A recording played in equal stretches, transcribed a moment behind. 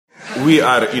we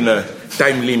are in a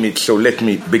time limit, so let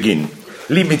me begin.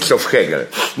 Limits of Hegel.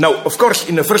 Now, of course,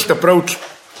 in the first approach,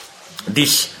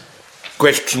 this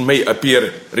question may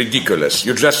appear ridiculous.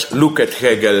 You just look at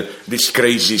Hegel, this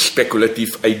crazy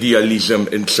speculative idealism,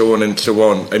 and so on and so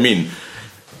on. I mean,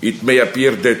 it may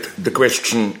appear that the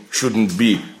question shouldn't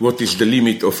be what is the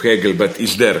limit of Hegel, but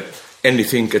is there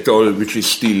anything at all which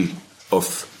is still of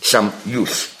some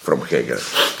use from Hegel?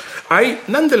 I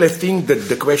nonetheless think that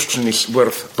the question is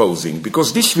worth posing,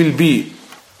 because this will be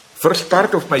first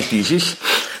part of my thesis,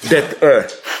 that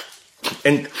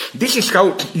and this is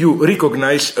how you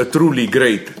recognize a truly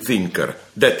great thinker,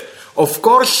 that of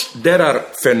course there are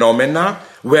phenomena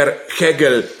where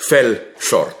Hegel fell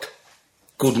short,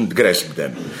 couldn't grasp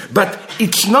them. But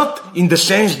it's not in the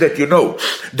sense that,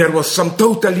 there was some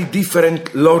totally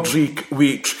different logic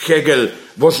which Hegel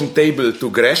wasn't able to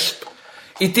grasp.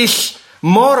 It is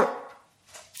more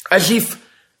as if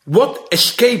what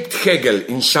escaped Hegel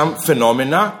in some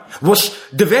phenomena was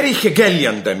the very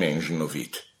Hegelian dimension of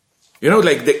it.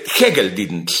 Like Hegel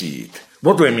didn't see it.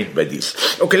 What do I mean by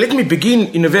this? Okay, let me begin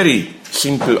in a very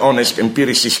simple, honest,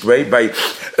 empiricist way by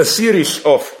a series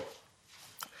of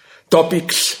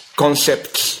topics,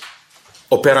 concepts,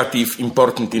 operative,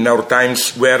 important in our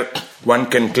times, where one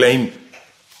can claim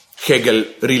Hegel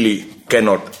really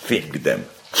cannot think them.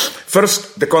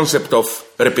 First, the concept of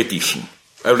repetition.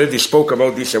 I already spoke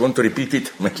about this, I want to repeat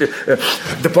it.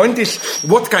 The point is,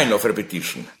 what kind of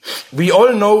repetition? We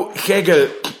all know Hegel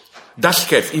does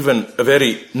have even a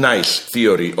very nice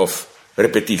theory of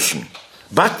repetition.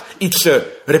 But it's a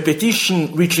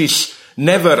repetition which is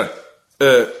never,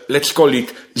 let's call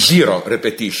it zero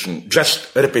repetition,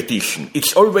 just repetition.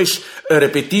 It's always a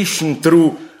repetition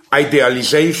through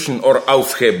idealization or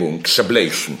Aufhebung,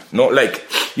 sublation.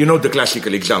 The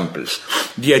classical examples.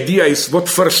 The idea is what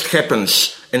first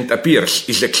happens and appears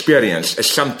is experienced as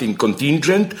something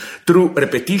contingent. Through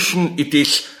repetition, it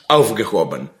is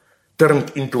aufgehoben,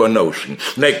 turned into a notion.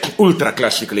 Ultra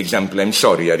classical example, I'm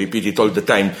sorry, I repeat it all the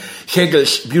time.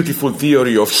 Hegel's beautiful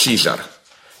theory of Caesar.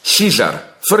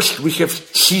 Caesar. First we have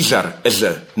Caesar as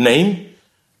a name.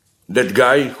 That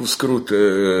guy who screwed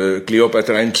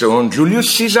Cleopatra and so on, Julius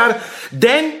Caesar.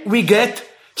 Then we get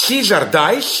Caesar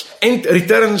dies and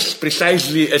returns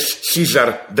precisely as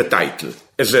Caesar the title,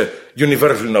 as a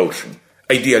universal notion,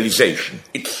 idealization.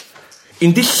 It's,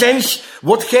 in this sense,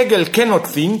 what Hegel cannot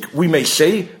think, we may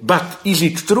say, but is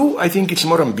it true? I think it's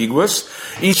more ambiguous.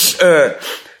 It's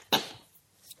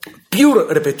pure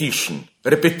repetition.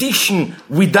 Repetition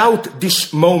without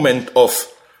this moment of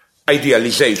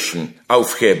idealization,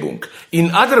 Aufhebung.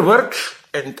 In other words,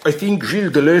 and I think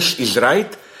Gilles Deleuze is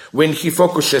right when he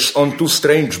focuses on two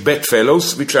strange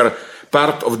bedfellows which are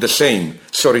part of the same,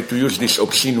 sorry to use this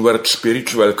obscene word,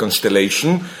 spiritual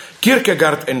constellation,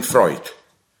 Kierkegaard and Freud.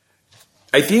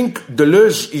 I think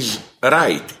Deleuze is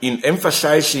right in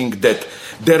emphasizing that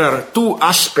there are two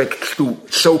aspects to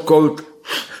so-called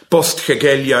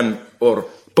post-Hegelian or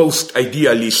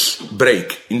post-idealist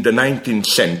break in the 19th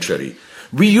century.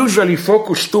 We usually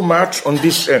focus too much on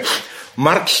this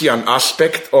Marxian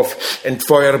aspect of, and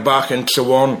Feuerbach and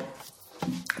so on,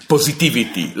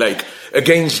 positivity,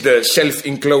 against the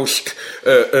self-enclosed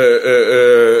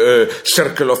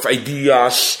circle of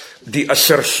ideas, the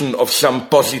assertion of some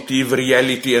positive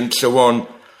reality and so on.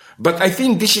 But I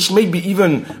think this is maybe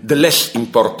even the less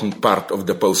important part of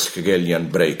the post-Hegelian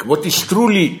break. What is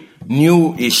truly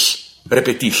new is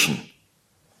repetition.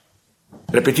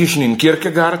 Repetition in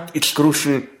Kierkegaard, it's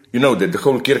crucial. You know that the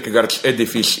whole Kierkegaard's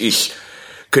edifice is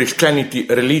Christianity,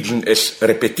 religion as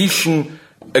repetition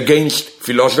against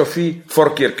philosophy. For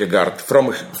Kierkegaard,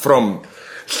 from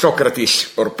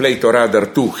Socrates or Plato rather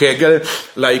to Hegel,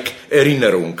 like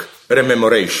Erinnerung,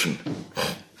 rememoration.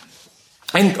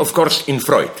 And of course in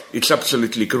Freud, it's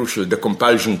absolutely crucial, the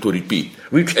compulsion to repeat,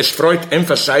 which as Freud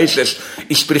emphasizes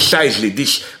is precisely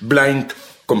this blind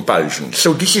compulsion.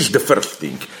 So this is the first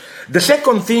thing. The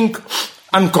second thing,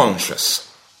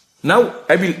 unconscious. Now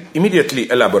I will immediately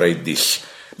elaborate this,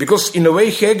 because in a way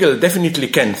Hegel definitely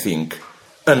can think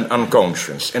an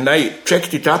unconscious, and I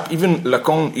checked it up, even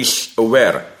Lacan is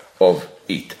aware of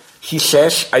it. He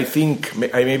says, I think,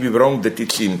 I may be wrong, that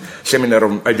it's in Seminar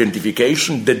on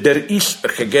Identification, that there is a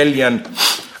Hegelian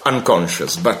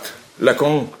unconscious, but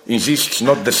Lacan insists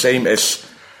not the same as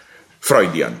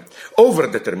Freudian.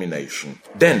 Overdetermination.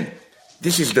 Then,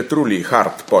 this is the truly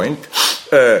hard point,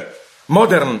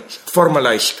 modern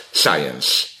formalized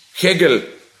science. Hegel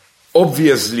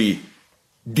obviously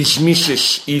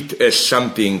dismisses it as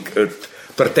something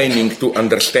pertaining to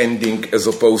understanding as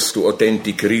opposed to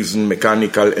authentic reason,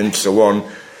 mechanical and so on.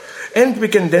 And we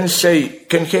can then say,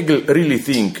 can Hegel really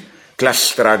think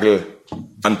class struggle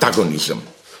antagonism,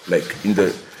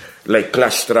 like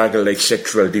class struggle, like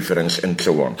sexual difference, and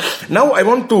so on. Now I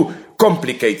want to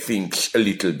complicate things a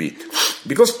little bit,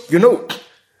 because,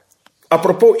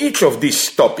 apropos each of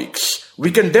these topics,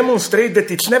 we can demonstrate that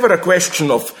it's never a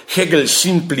question of Hegel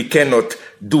simply cannot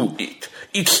do it.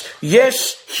 It's,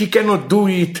 yes, he cannot do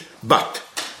it, but,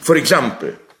 for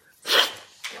example,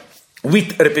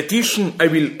 with repetition, I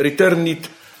will return it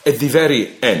at the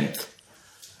very end.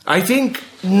 I think,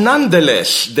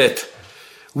 nonetheless, that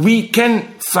we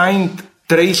can find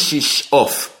traces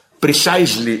of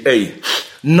precisely a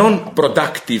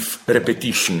non-productive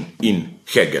repetition in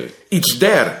Hegel. It's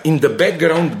there in the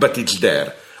background, but it's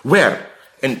there. Where?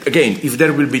 And again, if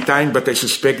there will be time, but I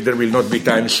suspect there will not be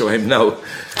time, so I'm now,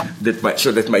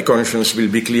 so that my conscience will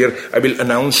be clear, I will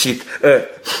announce it.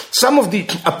 Some of the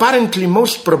apparently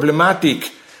most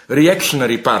problematic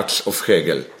reactionary parts of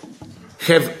Hegel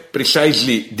have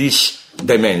precisely this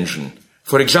dimension.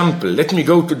 For example, let me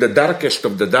go to the darkest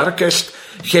of the darkest,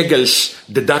 Hegel's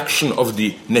deduction of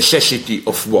the necessity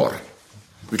of war,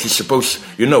 which is supposed,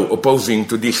 opposing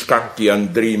to this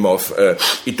Kantian dream of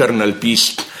eternal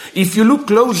peace. If you look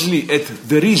closely at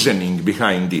the reasoning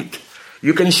behind it,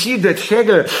 you can see that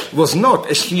Hegel was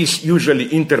not, as he is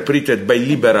usually interpreted by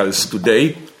liberals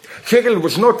today, Hegel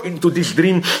was not into this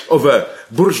dream of a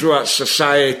bourgeois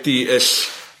society as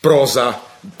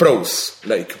prose,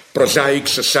 like prosaic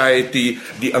society,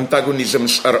 the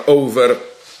antagonisms are over,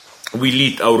 we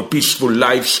lead our peaceful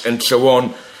lives, and so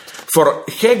on. For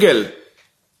Hegel,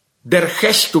 there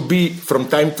has to be, from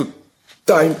time to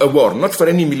time, a war, not for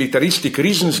any militaristic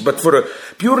reasons, but for a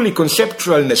purely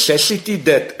conceptual necessity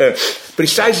that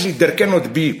precisely there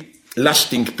cannot be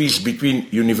lasting peace between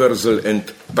universal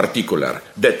and particular.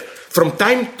 That from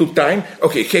time to time,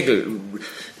 okay, Hegel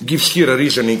gives here a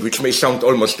reasoning which may sound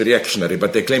almost reactionary,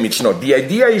 but I claim it's not. The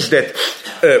idea is that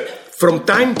from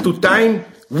time to time,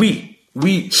 we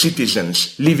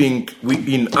citizens living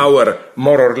in our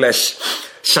more or less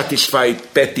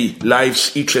satisfied, petty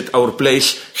lives, each at our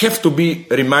place, have to be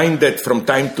reminded from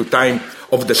time to time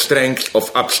of the strength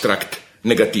of abstract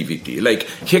negativity. Like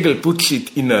Hegel puts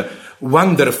it in a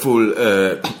wonderful,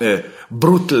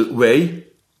 brutal way,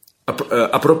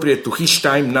 appropriate to his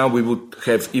time. Now we would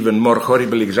have even more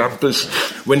horrible examples,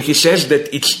 when he says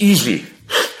that it's easy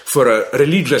for a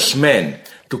religious man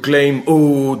to claim,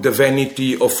 the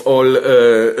vanity of all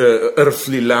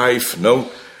earthly life,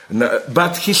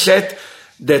 but he said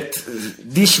that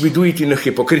this we do it in a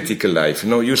hypocritical life.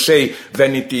 You say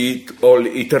vanity, all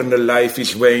eternal life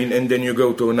is vain, and then you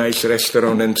go to a nice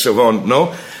restaurant and so on,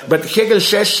 But Hegel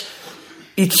says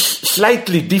it's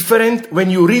slightly different when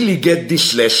you really get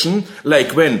this lesson,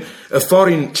 like when a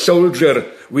foreign soldier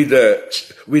with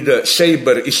a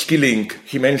saber is killing,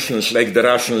 he mentions, like the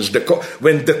Russians,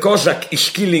 when the Cossack is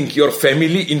killing your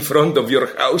family in front of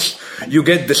your house, you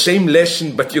get the same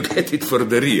lesson, but you get it for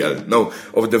the real,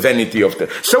 of the vanity of the...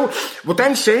 So, what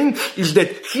I'm saying is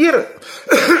that here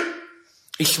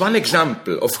is one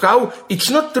example of how it's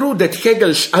not true that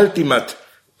Hegel's ultimate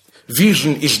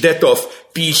vision is that of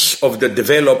peace of the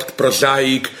developed,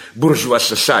 prosaic, bourgeois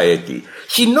society.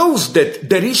 He knows that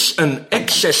there is an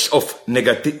excess of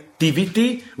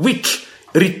negativity which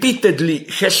repeatedly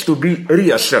has to be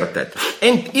reasserted.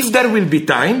 And if there will be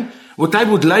time, what I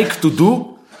would like to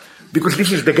do, because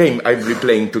this is the game I'll be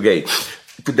playing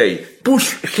today,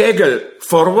 push Hegel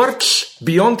forwards,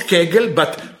 beyond Hegel,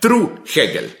 but through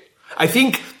Hegel. I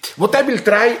think what I will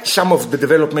try, some of the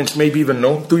developments may be even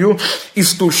known to you,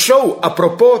 is to show,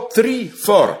 apropos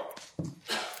 3-4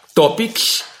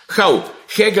 topics, how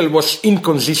Hegel was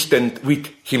inconsistent with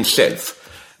himself.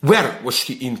 Where was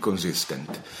he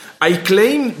inconsistent? I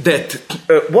claim that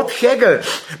what Hegel,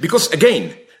 because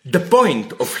again, the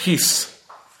point of his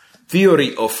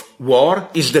theory of war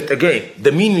is that, again,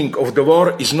 the meaning of the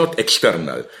war is not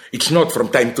external. It's not from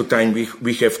time to time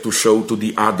we have to show to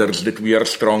the others that we are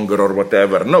stronger or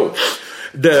whatever. No.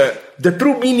 The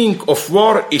true meaning of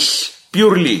war is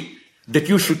purely that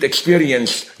you should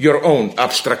experience your own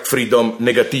abstract freedom,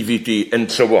 negativity,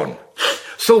 and so on.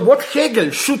 So what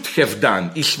Hegel should have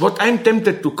done is what I'm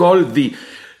tempted to call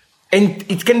and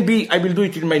it can be, I will do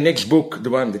it in my next book, the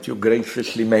one that you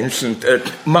graciously mentioned,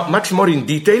 much more in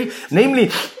detail, namely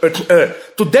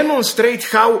to demonstrate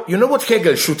how, what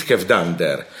Hegel should have done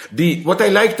there, what I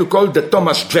like to call the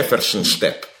Thomas Jefferson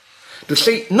step. To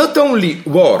say not only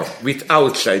war with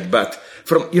outside, but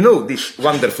from, this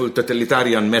wonderful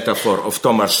totalitarian metaphor of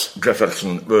Thomas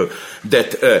Jefferson,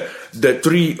 that the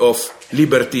tree of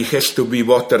liberty has to be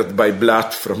watered by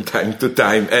blood from time to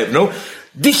time.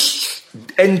 This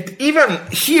And even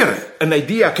here, an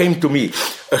idea came to me,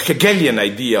 a Hegelian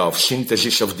idea of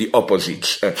synthesis of the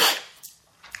opposites.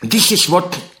 This is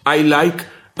what I like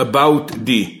about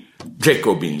the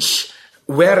Jacobins,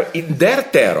 where in their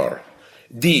terror,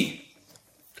 the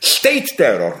state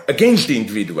terror against the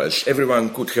individuals,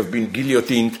 everyone could have been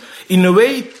guillotined, in a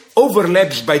way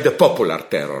overlaps by the popular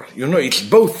terror. You know, it's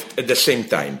both at the same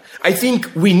time. I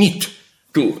think we need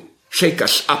to shake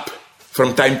us up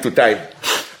from time to time,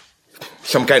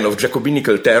 some kind of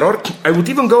Jacobinical terror. I would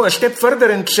even go a step further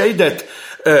and say that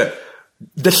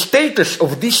the status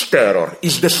of this terror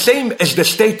is the same as the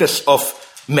status of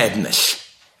madness.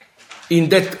 In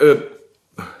that,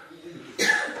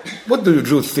 what do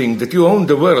you think, that you own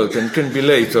the world and can be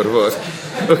late or what?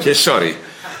 Okay, sorry.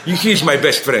 He's my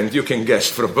best friend. You can guess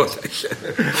from what I said.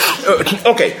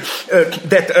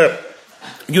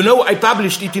 You know, I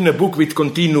published it in a book with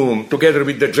Continuum, together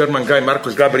with the German guy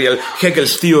Marcus Gabriel,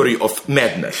 Hegel's theory of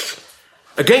madness.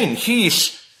 Again, he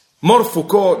is more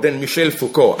Foucault than Michel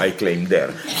Foucault, I claim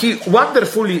there. He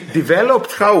wonderfully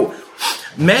developed how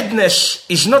madness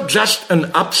is not just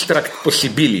an abstract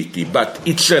possibility, but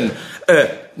it's a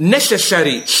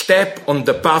necessary step on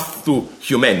the path to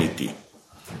humanity.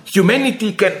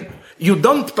 Humanity you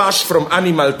don't pass from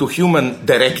animal to human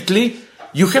directly.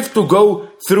 You have to go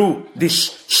through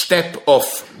this step of,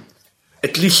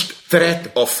 at least, threat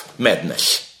of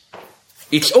madness.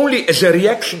 It's only as a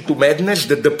reaction to madness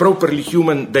that the properly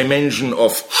human dimension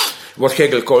of what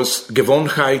Hegel calls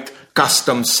Gewohnheit,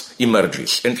 customs,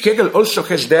 emerges. And Hegel also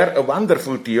has there a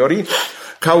wonderful theory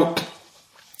how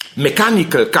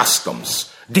mechanical customs,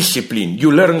 discipline,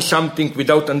 you learn something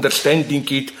without understanding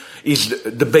it, is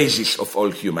the basis of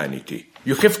all humanity.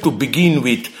 You have to begin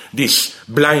with this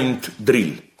blind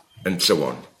drill and so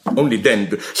on. Only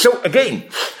then. So again,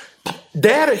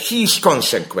 there he is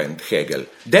consequent, Hegel.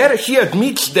 There he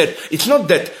admits that it's not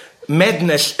that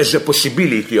madness as a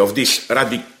possibility of this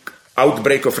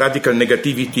outbreak of radical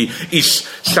negativity is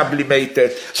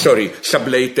sublated,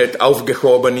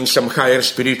 aufgehoben in some higher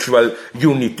spiritual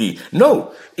unity.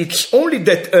 No, it's only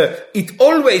that it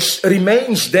always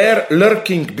remains there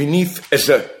lurking beneath as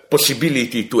a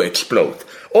possibility to explode.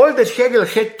 All that Hegel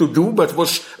had to do, but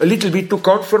was a little bit too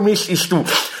conformist, is to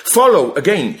follow,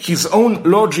 again, his own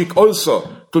logic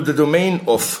also to the domain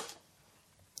of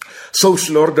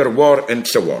social order, war, and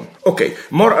so on. Okay,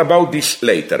 more about this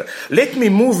later. Let me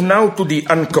move now to the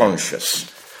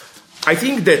unconscious. I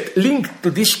think that linked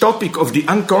to this topic of the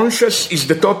unconscious is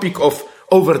the topic of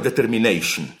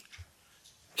overdetermination.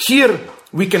 Here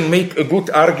we can make a good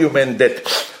argument that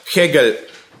Hegel,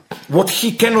 what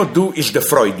he cannot do is the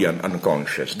Freudian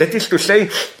unconscious. That is to say,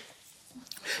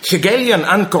 Hegelian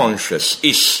unconscious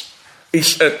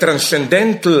is a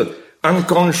transcendental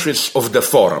unconscious of the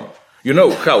form. You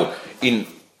know how in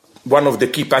one of the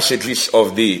key passages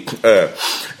of the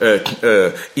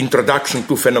introduction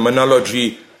to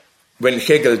phenomenology, when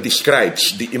Hegel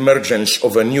describes the emergence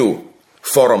of a new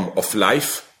form of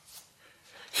life,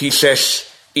 he says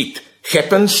it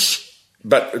happens,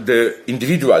 but the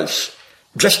individuals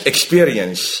just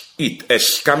experience it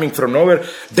as coming from nowhere.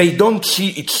 They don't see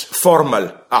its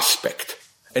formal aspect.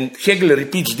 And Hegel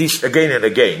repeats this again and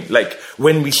again, like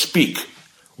when we speak,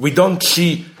 we don't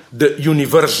see the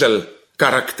universal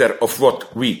character of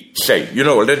what we say. You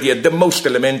know, already at the most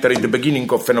elementary, the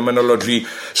beginning of phenomenology,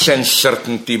 sense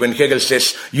certainty, when Hegel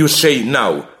says, you say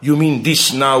now, you mean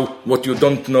this now, what you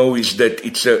don't know is that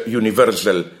it's a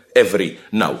universal every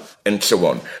now, and so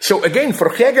on. So again,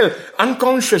 for Hegel,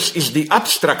 unconscious is the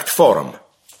abstract form.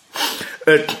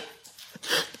 The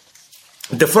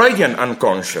Freudian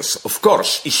unconscious, of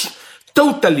course, is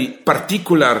totally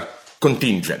particular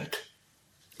contingent.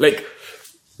 Like,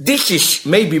 this is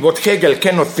maybe what Hegel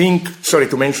cannot think, sorry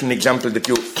to mention an example that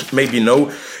you maybe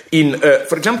know, in,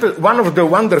 for example, one of the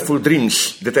wonderful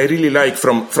dreams that I really like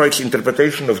from Freud's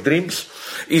interpretation of dreams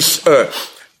is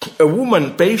a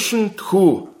woman patient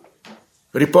who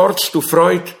reports to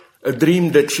Freud a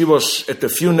dream that she was at a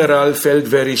funeral, felt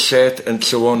very sad, and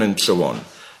so on and so on.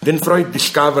 Then Freud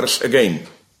discovers again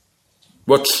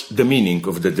what's the meaning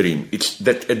of the dream. It's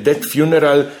that at that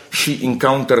funeral she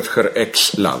encountered her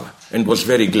ex-love and was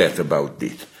very glad about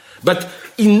it. But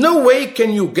in no way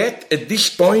can you get at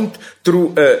this point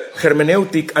through a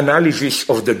hermeneutic analysis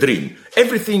of the dream.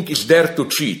 Everything is there to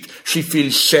cheat. She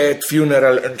feels sad,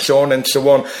 funeral, and so on and so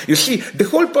on. You see, the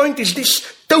whole point is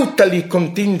this totally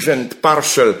contingent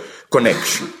partial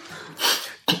connection.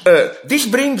 This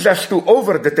brings us to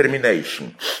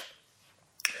overdetermination.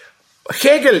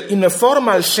 Hegel, in a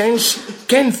formal sense,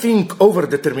 can think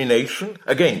overdetermination,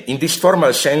 again, in this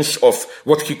formal sense of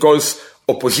what he calls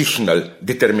oppositional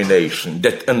determination,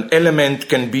 that an element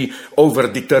can be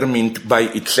overdetermined by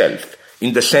itself,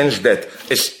 in the sense that,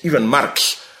 as even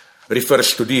Marx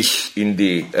refers to this in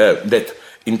the that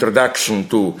introduction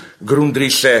to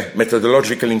Grundrisse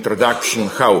methodological introduction,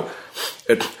 how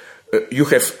you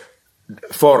have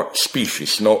 4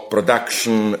 species,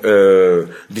 production,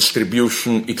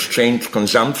 distribution, exchange,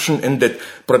 consumption, and that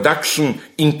production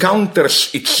encounters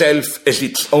itself as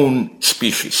its own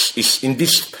species, is in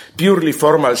this purely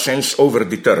formal sense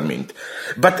overdetermined.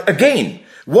 But again,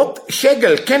 what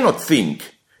Hegel cannot think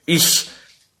is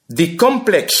the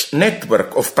complex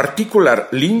network of particular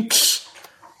links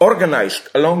organized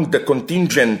along the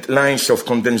contingent lines of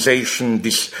condensation,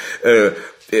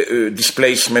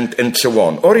 displacement, and so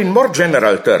on. Or in more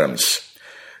general terms,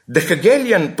 the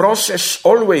Hegelian process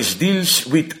always deals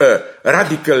with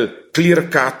radical,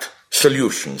 clear-cut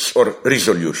solutions or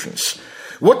resolutions.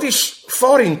 What is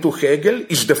foreign to Hegel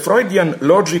is the Freudian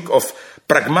logic of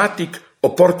pragmatic,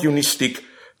 opportunistic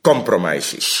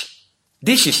compromises.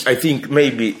 This is, I think,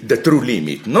 maybe the true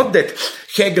limit. Not that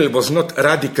Hegel was not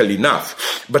radical enough,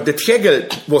 but that Hegel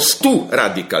was too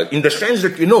radical, in the sense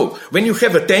that, when you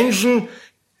have a tension,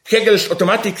 Hegel's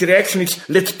automatic reaction is,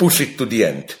 let's push it to the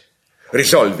end,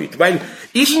 resolve it. While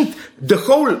isn't the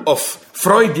whole of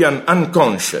Freudian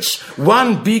unconscious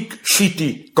one big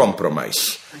shitty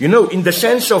compromise? In the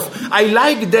sense of, I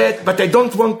like that, but I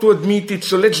don't want to admit it,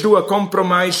 so let's do a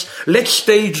compromise, let's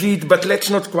stage it, but let's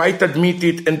not quite admit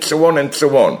it, and so on and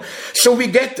so on. So we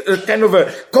get a kind of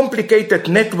a complicated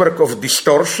network of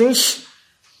distortions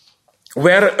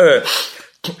where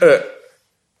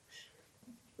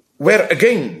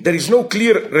again, there is no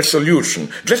clear resolution.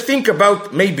 Just think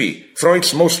about maybe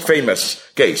Freud's most famous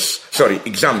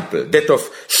example, that of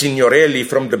Signorelli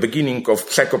from the beginning of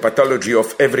Psychopathology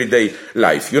of Everyday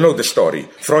Life. You know the story.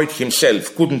 Freud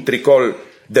himself couldn't recall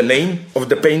the name of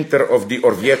the painter of the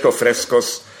Orvieto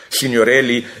frescoes,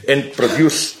 Signorelli, and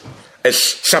produced as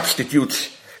substitutes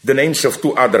the names of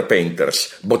 2 other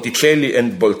painters, Botticelli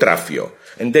and Boltraffio.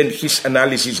 And then his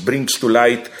analysis brings to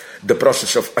light the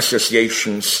process of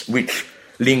associations which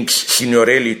links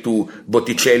Signorelli to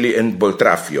Botticelli and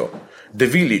Boltraffio. The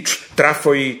village,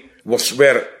 Trafoi, was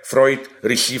where Freud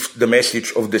received the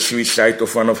message of the suicide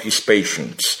of one of his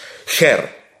patients. Herr,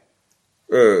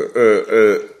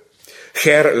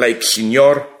 like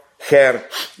signor, Herr,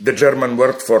 the German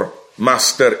word for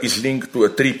master, is linked to a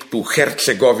trip to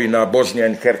Herzegovina, Bosnia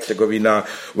and Herzegovina,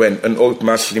 when an old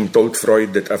Muslim told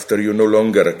Freud that after you no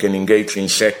longer can engage in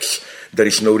sex, there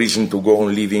is no reason to go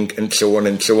on living, and so on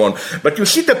and so on. But you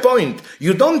see the point.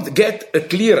 You don't get a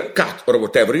clear cut or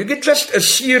whatever. You get just a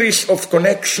series of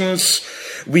connections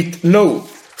with no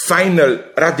final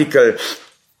radical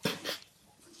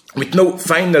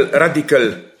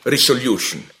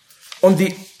resolution.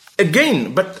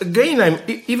 Again,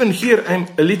 I'm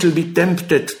a little bit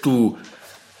tempted to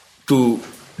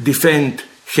defend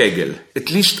Hegel,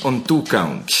 at least on 2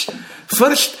 counts.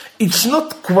 First, it's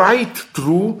not quite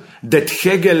true that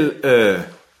Hegel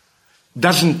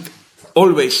doesn't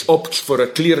always opt for a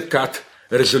clear-cut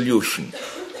resolution.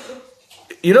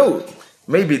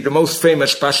 Maybe the most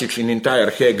famous passage in entire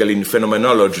Hegel in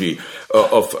Phenomenology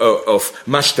of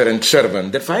master and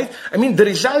servant, the fight, the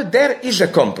result there is a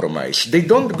compromise. They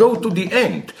don't go to the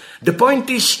end. The point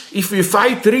is, if we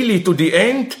fight really to the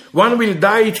end, one will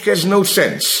die, it has no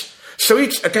sense. So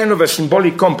it's a kind of a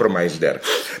symbolic compromise there.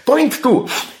 Point 2,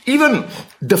 even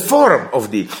the form of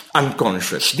the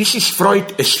unconscious, this is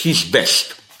Freud at his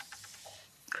best,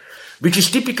 which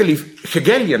is typically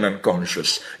Hegelian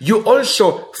unconscious. You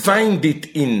also find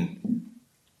it in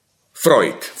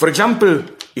Freud. For example,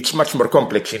 it's much more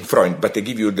complex in Freud, but I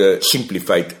give you the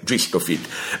simplified gist of it.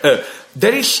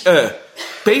 There is a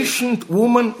patient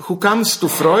woman who comes to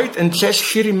Freud and says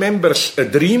she remembers a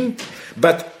dream,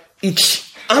 but it's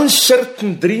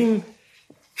uncertain dream.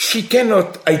 She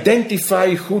cannot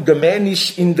identify who the man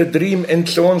is in the dream, and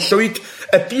so on. So it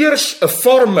appears a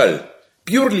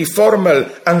purely formal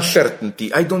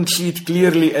uncertainty. I don't see it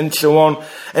clearly, and so on.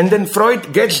 And then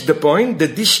Freud gets the point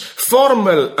that this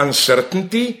formal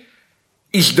uncertainty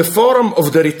is the form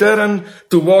of the return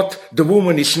to what the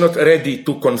woman is not ready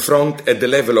to confront at the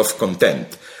level of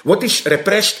content. What is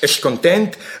repressed as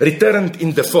content, returned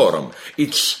in the form.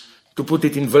 It's, to put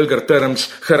it in vulgar terms,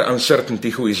 her uncertainty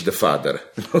who is the father.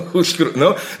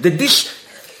 That this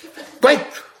quite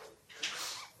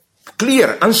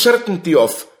clear uncertainty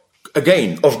of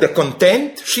the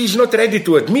content, she is not ready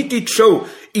to admit it, so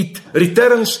it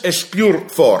returns as pure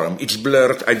form. It's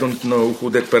blurred, I don't know who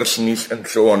that person is, and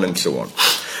so on and so on.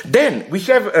 Then we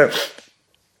have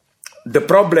the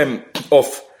problem of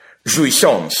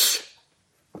jouissance.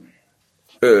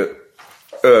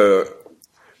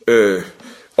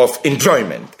 of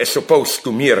enjoyment as opposed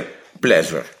to mere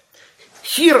pleasure.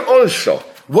 Here also,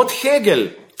 what Hegel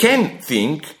can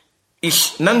think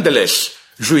is nonetheless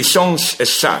jouissance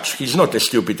as such. He's not as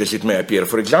stupid as it may appear.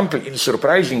 For example, in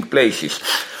surprising places,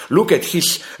 look at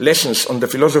his lessons on the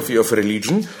philosophy of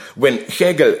religion, when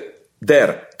Hegel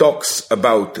there talks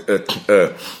about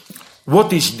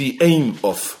what is the aim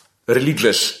of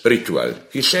religious ritual.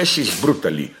 He says is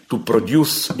brutally to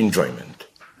produce enjoyment.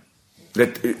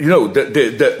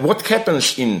 That, what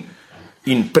happens in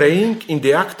praying, in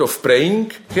the act of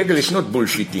praying, Hegel is not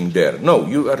bullshitting there. No,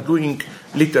 you are doing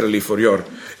literally for your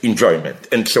enjoyment,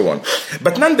 and so on.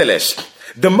 But nonetheless,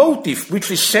 the motive which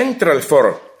is central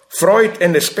for Freud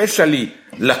and especially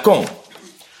Lacan,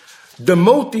 the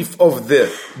motive of the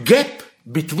gap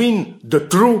between the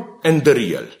true and the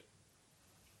real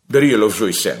of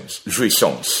jouissance.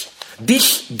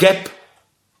 This gap,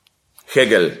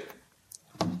 Hegel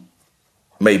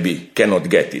maybe cannot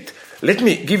get it. Let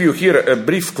me give you here a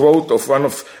brief quote of one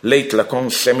of late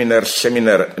Lacan's seminars,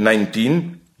 seminar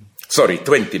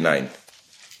 29,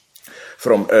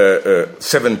 from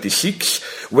 76,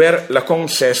 where Lacan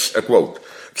says, a quote,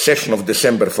 session of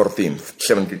December 14th,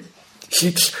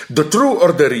 76, the true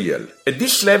or the real. At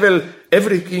this level,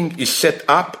 everything is set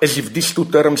up as if these two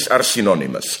terms are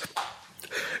synonymous.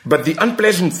 But the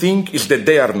unpleasant thing is that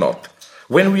they are not.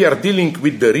 When we are dealing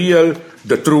with the real,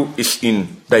 the true is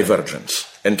in divergence,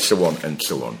 and so on and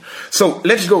so on. So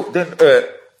let's go then.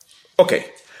 Okay,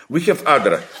 we have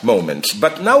other moments,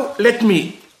 but now let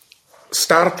me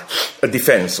start a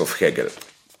defense of Hegel.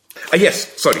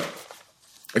 Yes, sorry.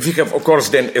 We have, of course,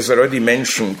 then, as already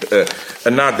mentioned,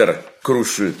 another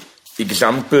crucial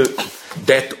example,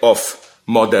 that of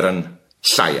modern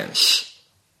science.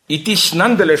 It is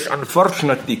nonetheless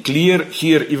unfortunately clear,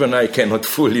 here even I cannot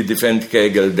fully defend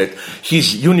Hegel, that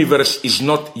his universe is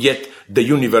not yet the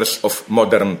universe of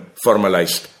modern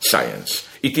formalized science.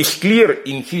 It is clear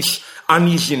in his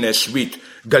uneasiness with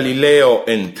Galileo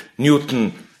and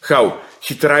Newton how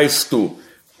he tries to,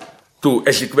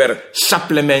 as it were,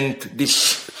 supplement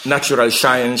this natural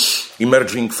science,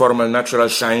 emerging formal natural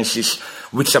sciences,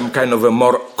 with some kind of a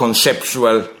more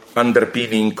conceptual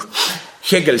underpinning.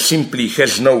 Hegel simply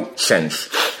has no sense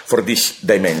for this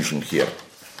dimension here.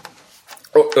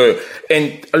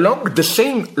 And along the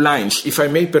same lines, if I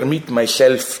may permit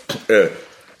myself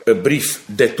a brief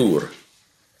detour,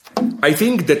 I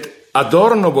think that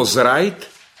Adorno was right,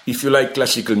 if you like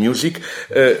classical music,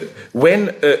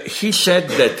 when he said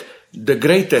that the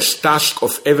greatest task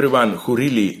of everyone who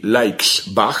really likes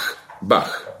Bach,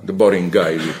 the boring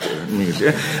guy with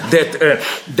music,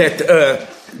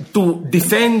 to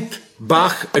defend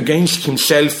Bach against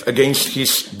himself, against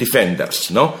his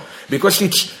defenders, no? Because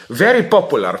it's very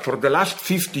popular for the last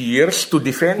 50 years to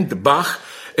defend Bach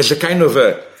as a kind of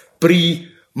a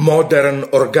pre-modern,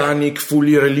 organic,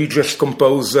 fully religious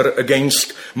composer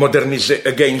against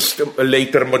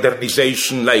later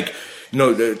modernization, like,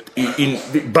 in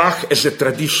Bach as a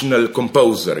traditional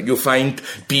composer. You find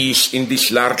peace in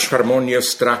these large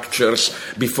harmonious structures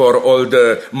before all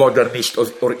the modernist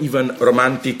or even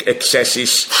romantic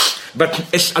excesses.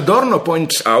 But as Adorno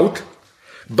points out,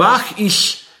 Bach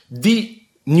is the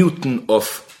Newton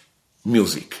of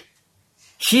music.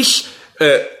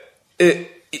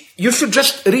 You should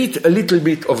just read a little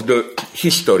bit of the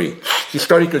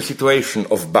historical situation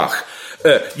of Bach.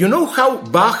 You know how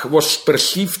Bach was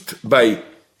perceived by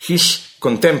his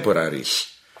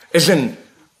contemporaries?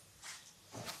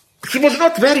 He was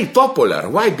not very popular.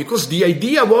 Why? Because the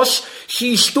idea was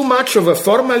he is too much of a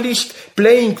formalist,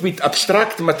 playing with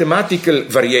abstract mathematical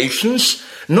variations,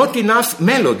 not enough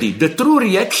melody. The true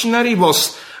reactionary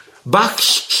was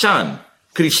Bach's son,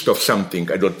 Christoph something,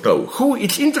 I don't know, who,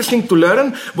 it's interesting to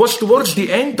learn, was towards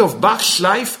the end of Bach's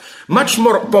life much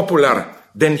more popular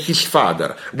than his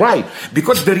father. Why?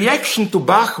 Because the reaction to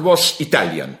Bach was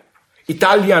Italian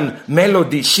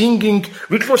melody singing,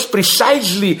 which was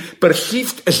precisely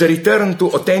perceived as a return to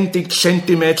authentic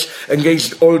sentiments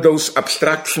against all those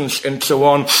abstractions and so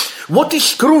on. What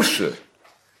is crucial?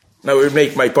 Now I will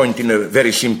make my point in a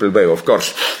very simple way, of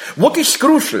course. What is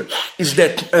crucial is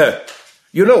that,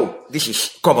 this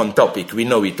is common topic, we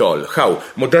know it all, how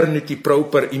modernity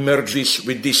proper emerges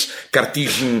with this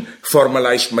Cartesian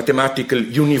formalized mathematical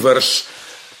universe,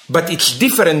 but it's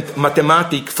different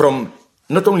mathematic from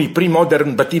not only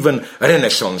pre-modern, but even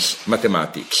Renaissance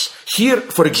mathematics. Here,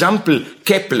 for example,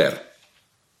 Kepler,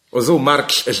 although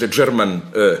Marx, as a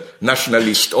German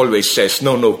nationalist, always says,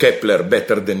 no, Kepler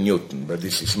better than Newton, but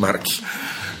this is Marx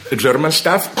German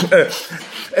stuff.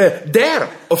 There,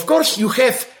 of course, you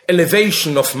have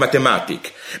elevation of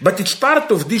mathematics, But it's part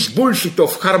of this bullshit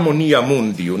of harmonia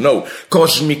mundi,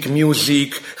 cosmic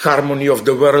music, harmony of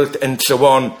the world, and so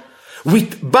on.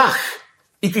 With Bach,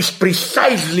 it is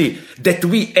precisely that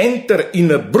we enter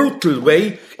in a brutal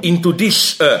way into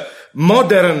this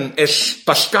modern, as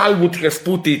Pascal would have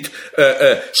put it,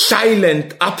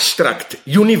 silent, abstract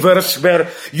universe where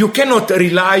you cannot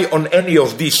rely on any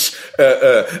of these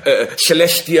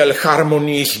celestial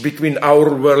harmonies between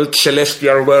our world,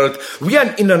 celestial world. We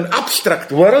are in an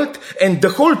abstract world, and the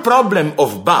whole problem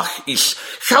of Bach is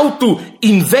how to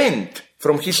invent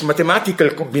from his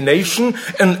mathematical combination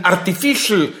an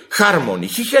artificial harmony.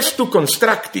 He has to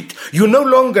construct it. You no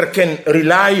longer can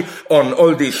rely on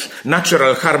all these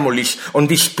natural harmonies, on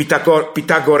this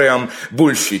Pythagorean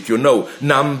bullshit,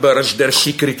 numbers, their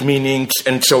secret meanings,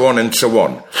 and so on and so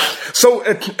on. So,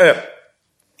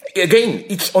 again,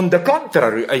 it's on the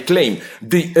contrary, I claim,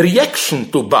 the reaction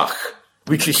to Bach,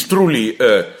 which is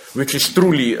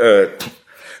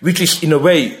in a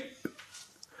way,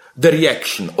 the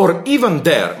reaction, or even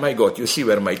there, my God, you see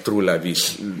where my true love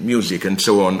is, music and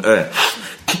so on.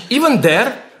 Even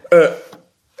there,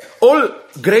 all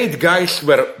great guys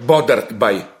were bothered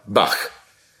by Bach.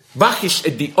 Bach is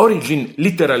at the origin,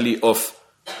 literally, of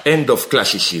end of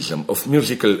classicism, of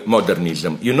musical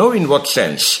modernism. You know in what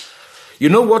sense? You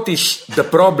know what is the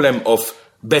problem of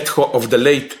the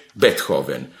late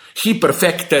Beethoven? He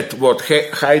perfected what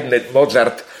Haydn and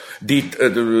Mozart did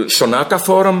the sonata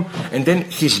form, and then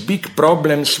his big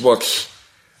problems was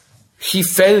he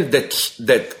felt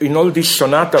that in all this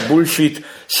sonata bullshit,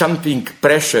 something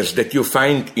precious that you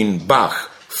find in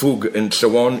Bach, Fugue, and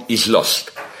so on is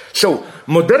lost. So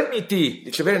modernity,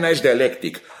 it's a very nice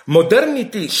dialectic.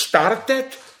 Modernity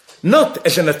started not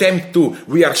as an attempt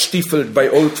we are stifled by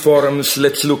old forms,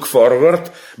 let's look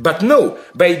forward, but no,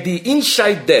 by the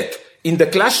insight that in the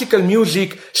classical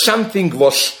music something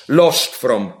was lost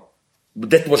from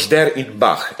that was there in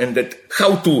Bach, and that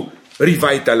how to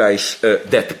revitalize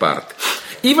that part.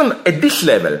 Even at this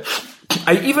level,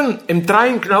 I even am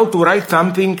trying now to write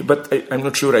something, but I'm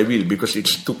not sure I will because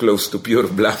it's too close to pure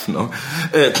bluff,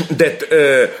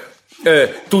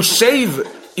 to save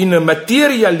in a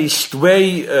materialist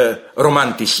way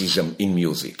romanticism in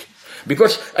music.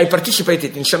 Because I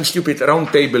participated in some stupid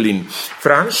round table in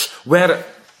France where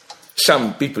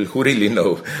some people who really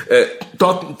know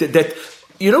thought that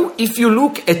if you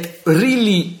look at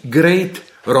really great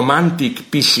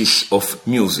romantic pieces of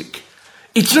music,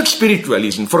 it's not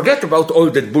spiritualism. Forget about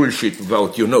all that bullshit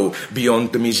about,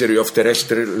 beyond the misery of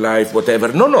terrestrial life,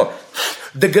 whatever. No.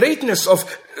 The greatness of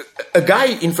a guy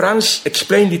in France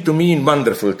explained it to me in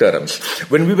wonderful terms.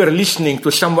 When we were listening to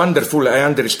some wonderful, I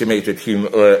underestimated him,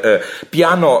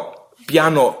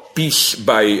 piano piece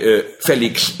by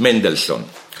Felix Mendelssohn.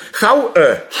 How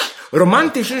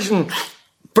romanticism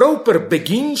proper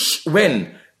begins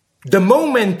when the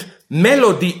moment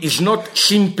melody is not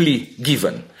simply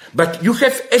given, but you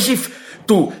have as if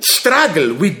to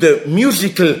struggle with the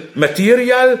musical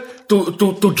material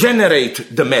to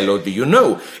generate the melody,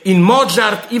 In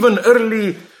Mozart, even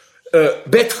early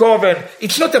Beethoven,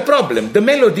 it's not a problem. The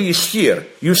melody is here.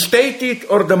 You state it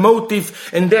or the motive,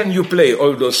 and then you play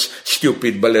all those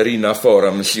stupid ballerina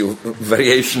forms,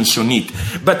 variations on it.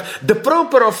 But the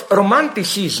proper of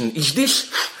romanticism is this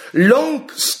long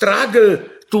struggle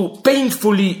to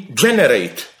painfully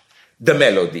generate the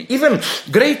melody. Even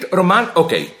great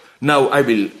okay, now I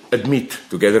will admit,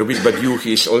 together with Badiou,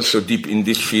 he is also deep in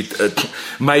this shit,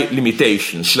 my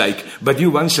limitations. Like,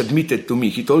 Badiou once admitted to me,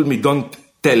 he told me, don't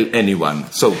tell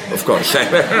anyone. So, of course,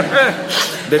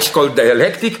 that's called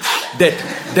dialectic,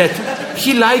 that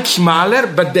he likes Mahler,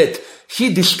 but that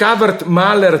he discovered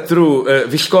Mahler through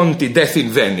Visconti, Death in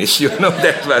Venice.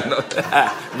 That one. No?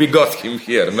 We got him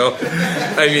here, no?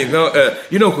 I mean,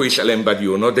 you know who is Alain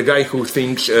Badiou, no? The guy who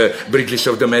thinks Bridges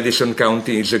of the Madison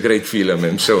County is a great film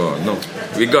and so on. No,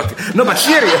 we got it. No, but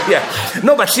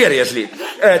seriously.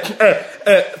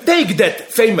 Take that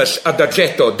famous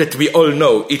adagietto that we all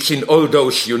know. It's in all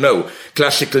those,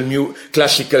 classical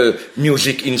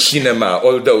music in cinema,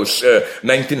 all those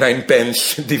 99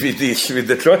 pence DVDs with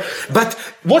the troll. But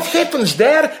what happens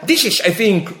there, this is, I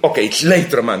think, okay, it's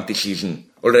late romanticism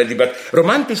already, but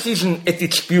romanticism at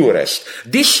its purest.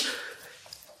 This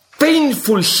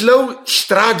painful, slow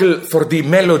struggle for the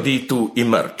melody to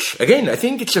emerge. Again, I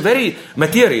think it's a very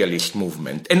materialist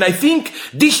movement. And I think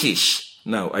this is,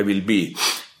 now I will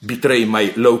betray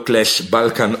my low-class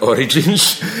Balkan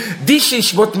origins. This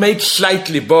is what makes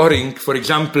slightly boring, for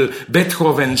example,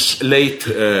 Beethoven's late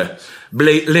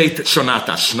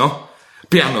sonatas, no?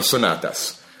 Piano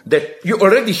sonatas. That you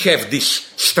already have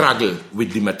this struggle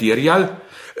with the material.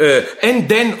 And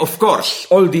then, of course,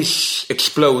 all this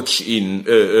explodes in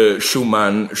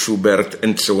Schumann, Schubert,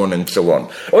 and so on and so on.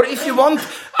 Or if you want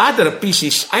other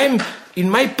pieces, in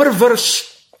my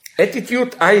perverse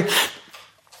attitude, I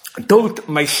told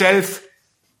myself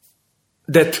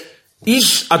that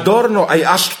I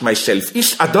asked myself,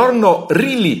 is Adorno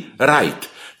really right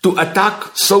to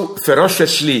attack so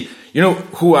ferociously,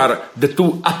 who are the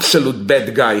two absolute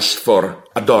bad guys for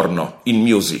Adorno in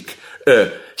music?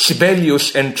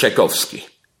 Sibelius and Tchaikovsky.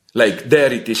 Like,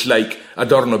 there it is like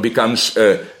Adorno becomes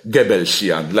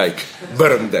Goebbelsian, like,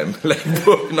 burn them, like,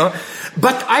 no?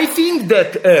 But I think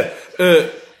that,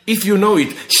 if you know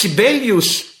it,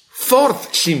 Sibelius'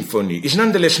 Fourth Symphony is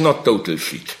nonetheless not total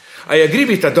shit. I agree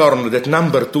with Adorno that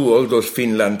number 2, all those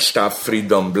Finland stuff,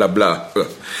 freedom, blah, blah.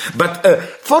 But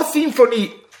Fourth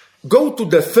Symphony, go to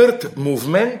the third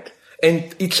movement,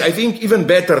 and it's, I think, even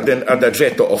better than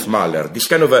Adagietto of Mahler. This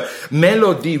kind of a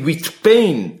melody with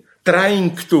pain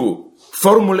trying to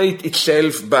formulate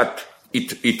itself, but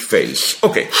it fails.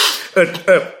 Okay.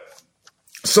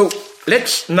 So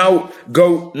let's now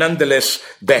go nonetheless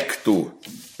back to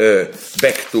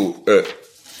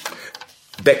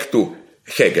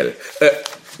Hegel.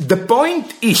 The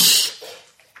point is,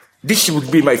 this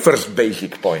would be my first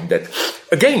basic point, that,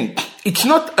 again, it's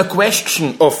not a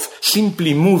question of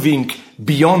simply moving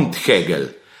beyond Hegel,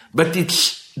 but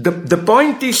the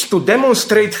point is to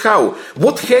demonstrate how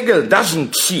what Hegel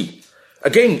doesn't see,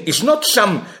 again, is not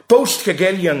some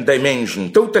post-Hegelian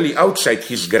dimension totally outside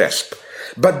his grasp,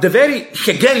 but the very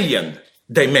Hegelian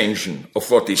dimension of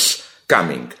what is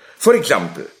coming. For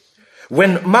example,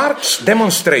 when Marx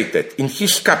demonstrated in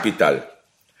his Capital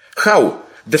how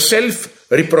the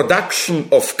self-reproduction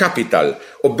of capital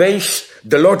obeys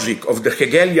the logic of the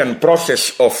Hegelian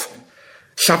process of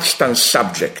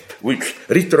substance-subject, which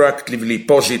retroactively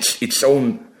posits its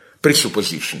own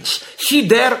presuppositions.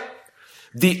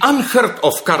 The unheard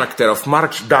of character of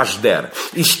Marx does there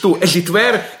is to, as it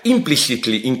were,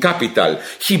 implicitly in Capital,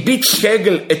 he beats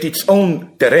Hegel at its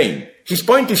own terrain. His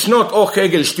point is not, oh,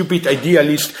 Hegel, stupid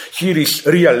idealist, here is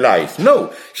real life.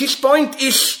 No, his point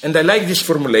is, and I like this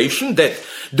formulation, that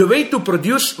the way to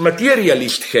produce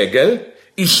materialist Hegel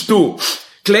is to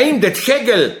claim that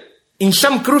Hegel, in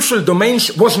some crucial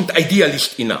domains, wasn't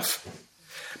idealist enough.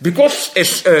 Because,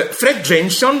 as Fred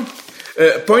Jameson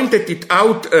pointed it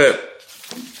out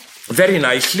very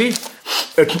nicely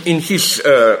in his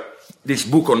this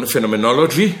book on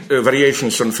phenomenology,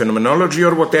 Variations on Phenomenology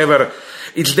or whatever,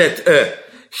 it's that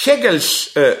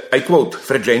Hegel's, I quote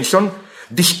Fred Jameson,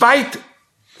 despite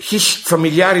his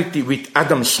familiarity with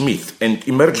Adam Smith and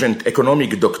emergent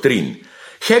economic doctrine,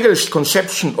 Hegel's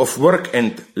conception of work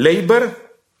and labor,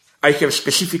 I have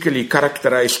specifically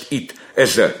characterized it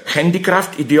as a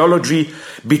handicraft ideology,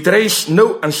 betrays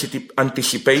no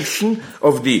anticipation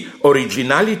of the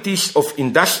originalities of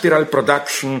industrial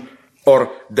production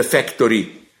or the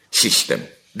factory system.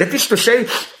 That is to say,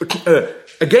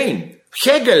 again,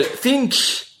 Hegel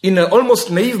thinks in an almost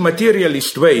naive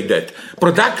materialist way that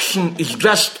production is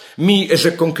just me as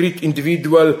a concrete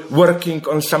individual working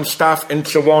on some stuff and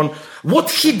so on. What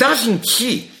he doesn't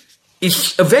see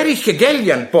is a very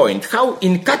Hegelian point, how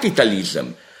in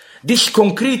capitalism, this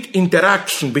concrete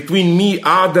interaction between me,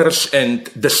 others, and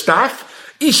the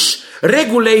stuff is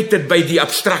regulated by the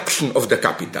abstraction of the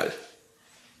capital.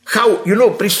 How,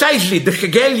 precisely the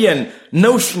Hegelian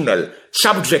notional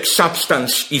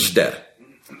subject-substance is there.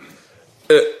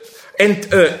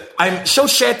 I'm so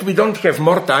sad we don't have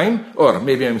more time, or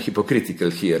maybe I'm hypocritical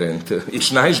here and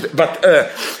it's nice, but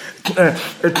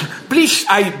please,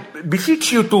 I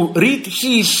beseech you to read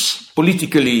his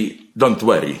Politically, don't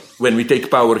worry, when we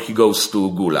take power he goes to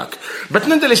Gulag. But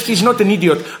nonetheless, he's not an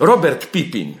idiot. Robert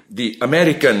Pippin, the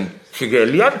American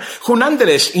Hegelian, who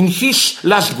nonetheless, in his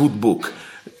last good book,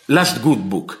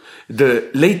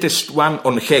 the latest one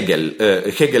on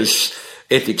Hegel's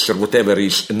Ethics or whatever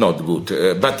is not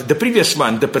good, but the previous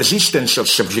one, The Persistence of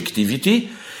Subjectivity,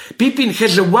 Pippin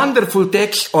has a wonderful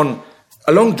text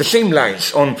along the same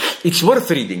lines, it's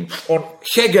worth reading, on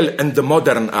Hegel and the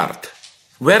modern art,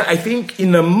 where I think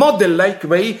in a model-like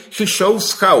way he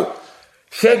shows how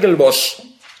Hegel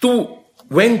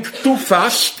went too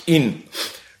fast in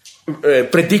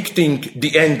predicting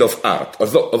the end of art.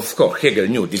 Although, of course, Hegel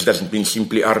knew this doesn't mean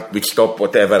simply art will stop,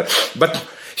 whatever, but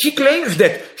he claims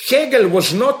that Hegel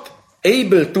was not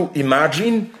able to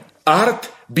imagine art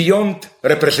beyond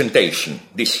representation,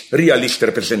 this realist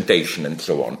representation and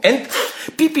so on. And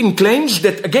Pippin claims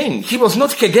that, again, he was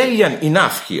not Hegelian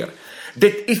enough here,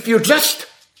 that if you just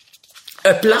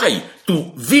apply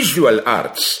to visual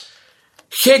arts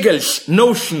Hegel's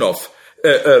notion of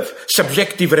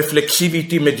subjective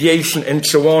reflexivity, mediation, and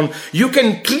so on, you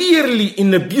can clearly,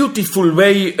 in a beautiful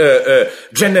way,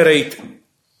 generate,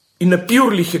 in a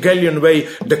purely Hegelian way,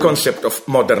 the concept of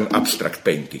modern abstract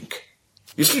painting.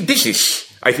 You see, this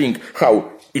is, I think,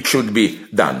 how it should be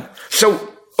done.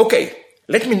 So, okay,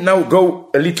 let me now go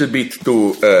a little bit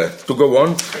to go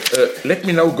on. Let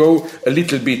me now go a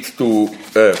little bit to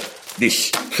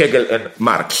this Hegel and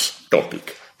Marx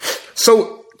topic.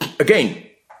 So, again,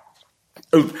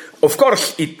 of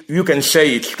course, you can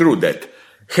say it's true that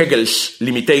Hegel's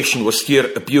limitation was here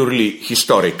a purely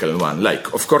historical one.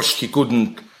 Like, of course, he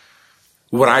couldn't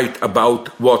write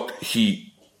about what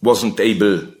he wasn't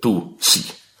able to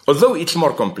see. Although it's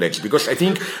more complex, because I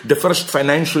think the first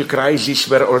financial crises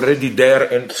were already there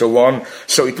and so on,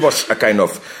 so it was a kind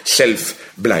of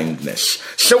self-blindness.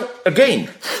 So, again,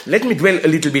 let me dwell a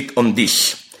little bit on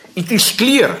this. It is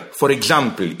clear, for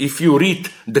example, if you read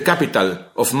The Capital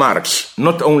of Marx,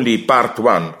 not only part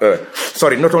one,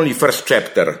 not only first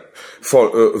chapter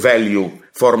for value,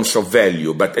 forms of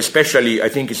value, but especially, I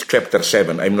think it's chapter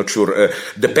 7, I'm not sure,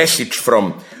 the passage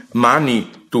from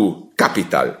money to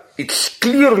capital. It's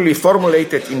clearly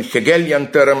formulated in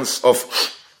Hegelian terms of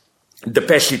the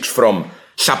passage from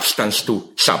substance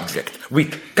to subject.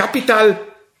 With capital,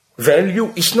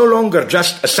 value is no longer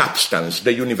just a substance,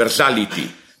 the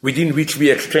universality within which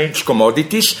we exchange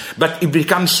commodities, but it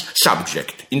becomes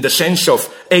subject in the sense of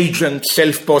agent,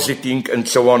 self-positing, and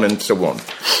so on and so on.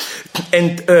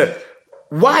 And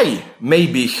why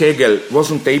maybe Hegel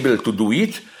wasn't able to do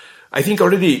it? I think I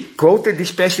already quoted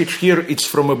this passage here. It's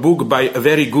from a book by a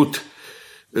very good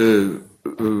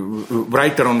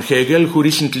writer on Hegel who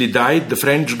recently died, the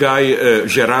French guy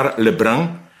Gérard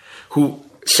Lebrun, who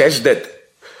says that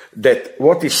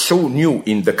what is so new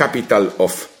in The Capital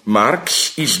of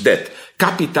Marx is that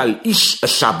capital is a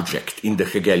subject in the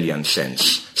Hegelian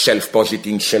sense,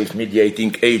 self-positing,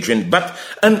 self-mediating agent, but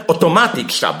an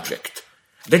automatic subject.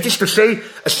 That is to say,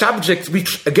 a subject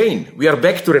which, again, we are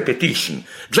back to repetition,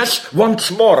 just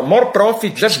wants more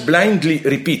profit, just blindly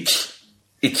repeats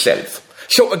itself.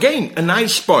 So again, a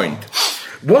nice point.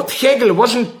 What Hegel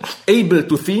wasn't able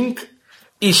to think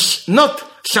is not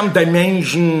some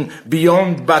dimension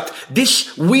beyond, but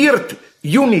this weird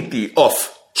unity of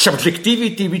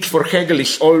subjectivity, which for Hegel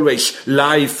is always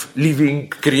life, living,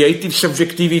 creative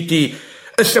subjectivity,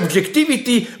 a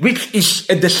subjectivity which is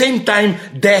at the same time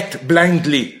that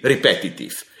blindly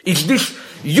repetitive. It's this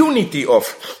unity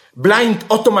of blind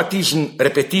automatism,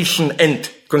 repetition, and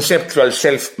conceptual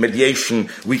self-mediation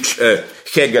which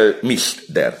Hegel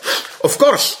missed there. Of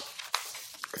course,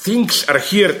 things are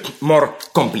here more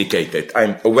complicated.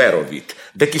 I'm aware of it.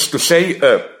 That is to say,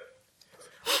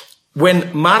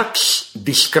 when Marx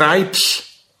describes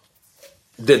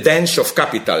the dance of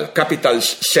capital,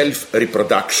 capital's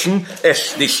self-reproduction,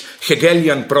 as this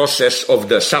Hegelian process of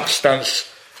the substance,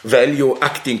 value,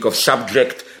 acting of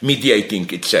subject, mediating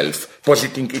itself,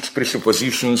 positing its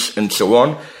presuppositions, and so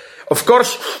on. Of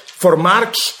course, for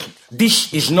Marx,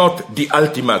 this is not the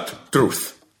ultimate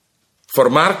truth. For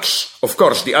Marx, of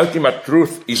course, the ultimate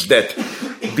truth is that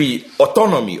the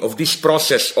autonomy of this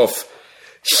process of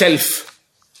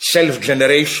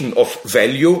self-generation of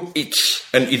value, it's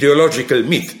an ideological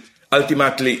myth.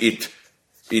 Ultimately,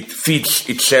 it feeds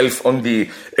itself on the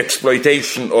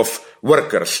exploitation of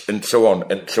workers and so on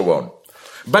and so on.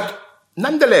 But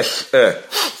nonetheless,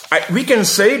 we can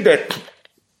say that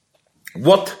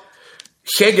what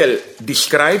Hegel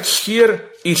describes here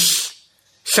is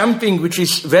something which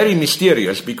is very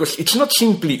mysterious, because it's not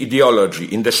simply ideology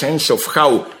in the sense of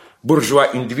how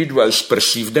bourgeois individuals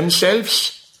perceive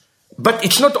themselves, but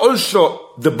it's not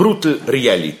also the brutal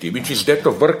reality, which is that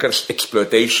of workers'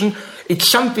 exploitation. It's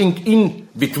something in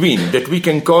between that we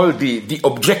can call the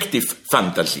objective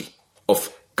fantasy of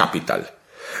capital.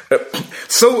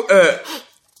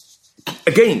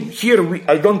 Again, here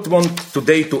I don't want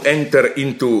today to enter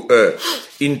into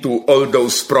all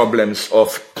those problems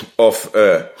of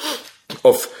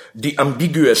the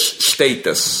ambiguous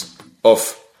status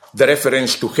of the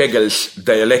reference to Hegel's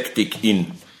dialectic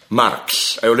in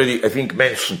Marx. I already, I think,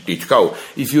 mentioned it. How,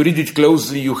 if you read it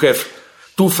closely, you have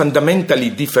two fundamentally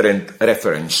different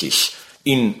references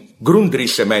in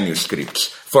Grundrisse manuscripts.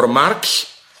 For Marx,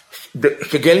 the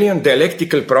Hegelian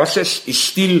dialectical process is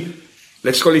still,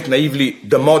 let's call it naively,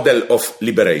 the model of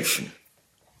liberation.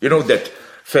 You know that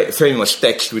famous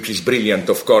text, which is brilliant,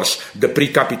 of course, the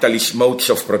pre-capitalist modes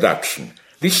of production.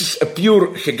 This is a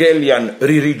pure Hegelian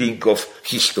rereading of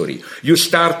history. You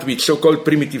start with so-called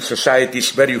primitive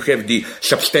societies where you have the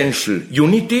substantial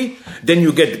unity, then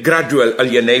you get gradual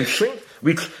alienation,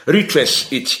 which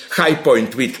reaches its high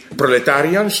point with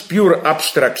proletarians, pure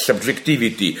abstract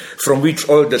subjectivity from which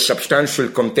all the substantial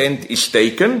content is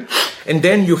taken, and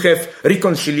then you have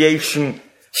reconciliation,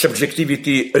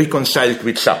 subjectivity reconciled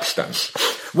with substance.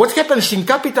 What happens in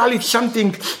Capital is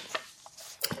something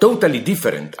totally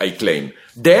different, I claim.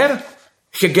 There,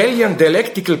 Hegelian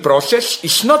dialectical process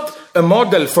is not a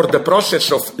model for the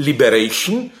process of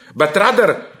liberation, but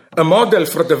rather a model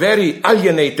for the very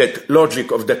alienated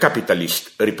logic of the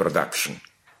capitalist reproduction.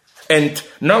 And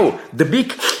now, the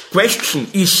big question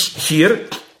is here,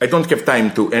 I don't have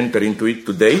time to enter into it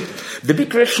today, the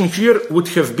big question here would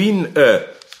have been,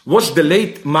 was the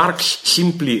late Marx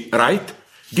simply right?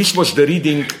 This was the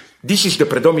reading, this is the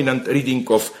predominant reading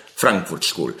of Frankfurt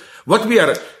School. What we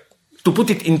are, to put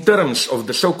it in terms of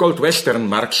the so-called Western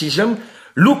Marxism,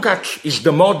 Lukács is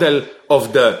the model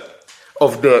of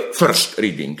the first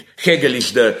reading.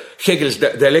 Hegel's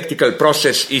dialectical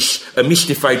process is a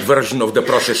mystified version of the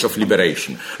process of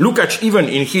liberation. Lukács, even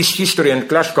in his History and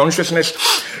Class Consciousness,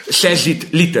 says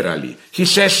it literally. He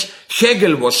says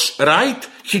Hegel was right,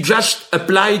 he just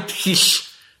applied his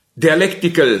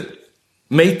dialectical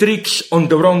matrix on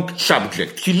the wrong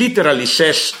subject. He literally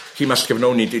says, he must have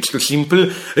known it, it's too simple,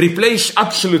 replace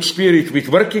absolute spirit with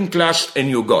working class and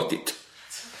you got it.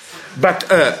 But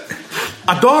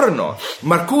Adorno,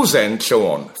 Marcuse and so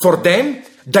on, for them,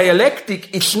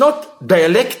 dialectic is not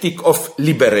dialectic of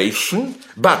liberation,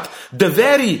 but the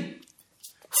very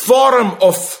form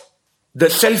of the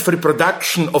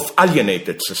self-reproduction of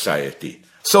alienated society.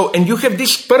 So, and you have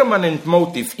this permanent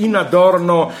motive in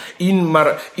Adorno, in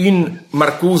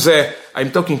Marcuse.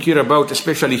 I'm talking here about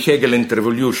especially Hegel and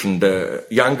revolution, the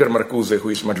younger Marcuse, who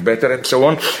is much better and so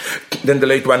on than the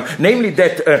late one. Namely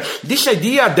that this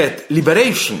idea that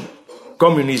liberation,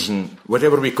 communism,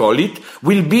 whatever we call it,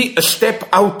 will be a step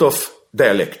out of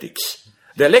dialectics.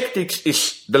 Dialectics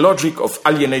is the logic of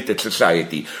alienated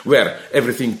society, where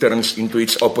everything turns into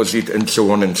its opposite and so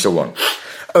on and so on.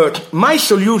 My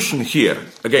solution here,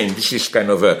 again, this is kind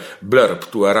of a blurb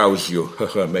to arouse you,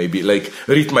 maybe, like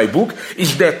read my book,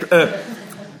 is that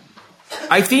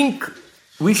I think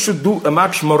we should do a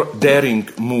much more daring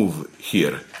move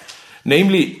here.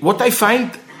 Namely, what I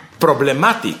find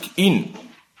problematic in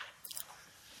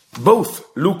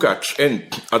both Lukács and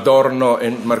Adorno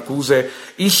and Marcuse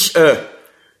is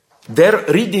their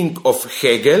reading of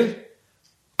Hegel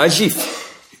as if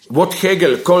what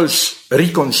Hegel calls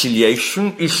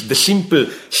reconciliation is the simple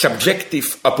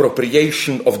subjective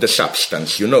appropriation of the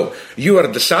substance. You know, you are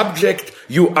the subject,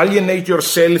 you alienate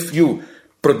yourself, you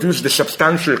produce the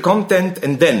substantial content,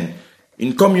 and then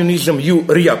in communism you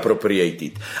reappropriate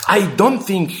it. I don't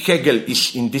think Hegel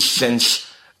is in this sense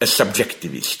a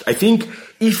subjectivist. I think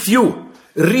if you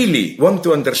really want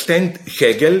to understand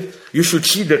Hegel, you should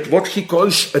see that what he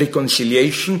calls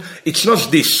reconciliation, it's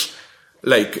not this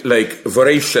like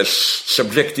voracious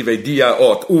subjective idea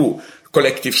of,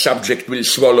 collective subject will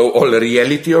swallow all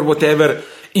reality or whatever.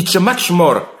 It's a much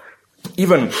more,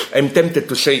 even I'm tempted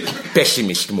to say,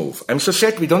 pessimist move. I'm so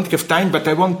sad we don't have time, but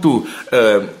I want to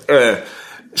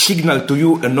signal to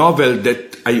you a novel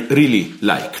that I really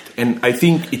liked. And I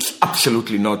think it's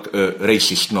absolutely not a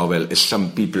racist novel, as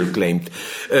some people claimed.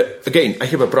 Again, I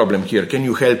have a problem here. Can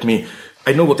you help me?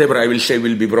 I know whatever I will say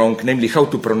will be wrong, namely how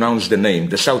to pronounce the name,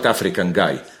 the South African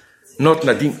guy. Not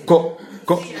Nadine,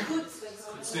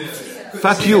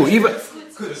 fuck you, even,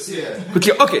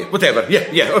 okay, whatever,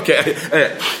 yeah,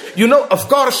 okay. You know, of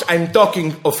course I'm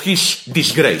talking of his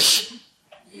Disgrace.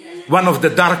 One of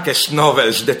the darkest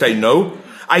novels that I know.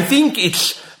 I think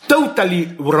it's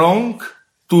totally wrong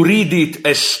to read it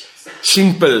as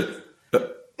simple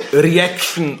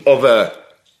reaction of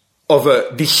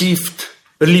a deceived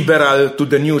liberal to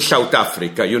the new South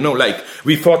Africa. You know, like,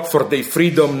 we fought for their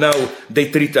freedom, now they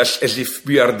treat us as if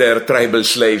we are their tribal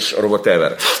slaves or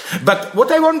whatever. But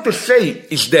what I want to say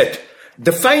is that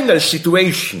the final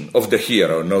situation of the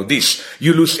hero, this,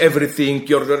 you lose everything,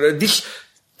 this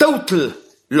total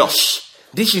loss,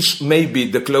 this is maybe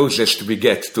the closest we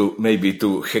get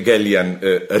to Hegelian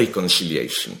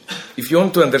reconciliation. If you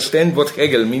want to understand what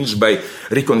Hegel means by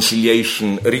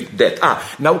reconciliation, read that.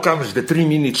 Now comes the 3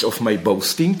 minutes of my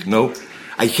boasting. No,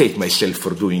 I hate myself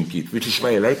for doing it, which is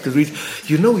why I like to do it.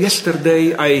 You know,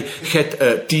 yesterday I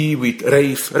had tea with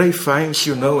Rafe Fiennes,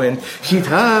 and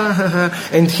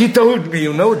he told me,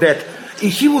 that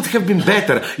he would have been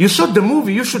better. You saw the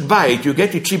movie, you should buy it. You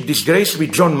get it cheap, Disgrace,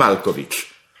 with John Malkovich.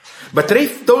 But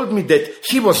Rafe told me that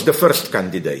he was the first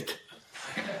candidate.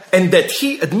 And that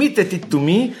he admitted it to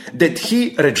me that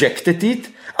he rejected it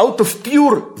out of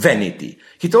pure vanity.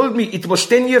 He told me it was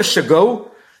 10 years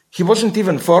ago. He wasn't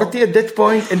even 40 at that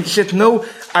point, and he said, no,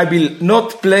 I will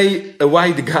not play a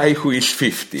white guy who is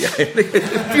 50.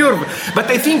 Pure.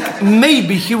 But I think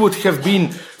maybe he would have been,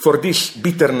 for this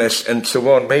bitterness and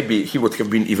so on, maybe he would have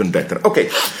been even better. Okay,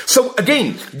 so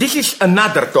again, this is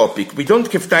another topic. We don't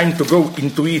have time to go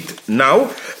into it now.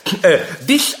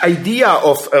 This idea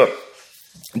of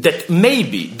that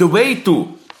maybe the way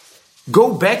to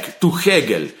go back to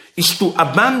Hegel is to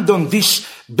abandon this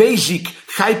basic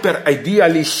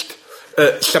hyper-idealist,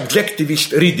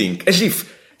 subjectivist reading, as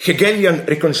if Hegelian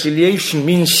reconciliation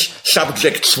means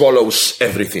subject swallows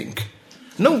everything.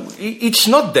 No, it's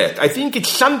not that. I think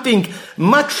it's something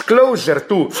much closer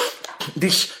to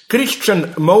this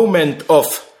Christian moment of,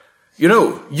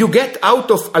 you get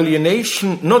out of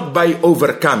alienation not by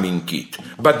overcoming it,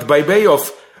 but by way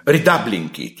of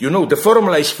redoubling it. The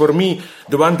formula is for me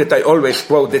the one that I always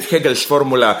quote, that Hegel's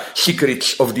formula,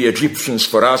 secrets of the Egyptians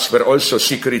for us were also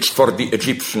secrets for the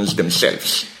Egyptians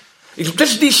themselves. It's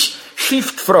just this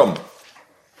shift from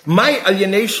my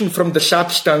alienation from the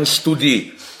substance to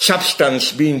the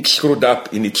substance being screwed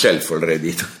up in itself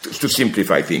already, to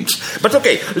simplify things. But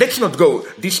okay, let's not go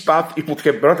this path. It would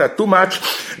have brought us too much.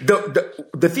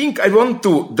 The thing I want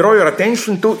to draw your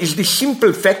attention to is the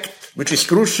simple fact, which is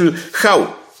crucial,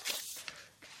 how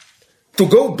to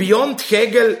go beyond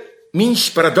Hegel means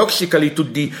paradoxically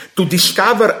to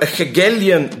discover a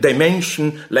Hegelian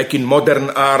dimension, like in modern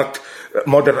art,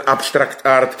 modern abstract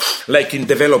art, like in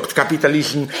developed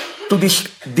capitalism, to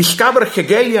discover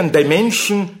Hegelian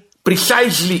dimension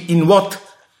precisely in what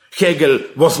Hegel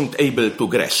wasn't able to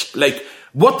grasp. Like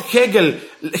what Hegel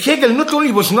not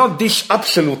only was not this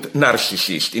absolute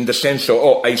narcissist in the sense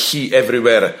of, I see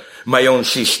everywhere my own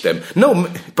system. No,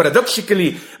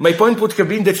 paradoxically, my point would have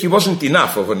been that he wasn't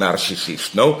enough of a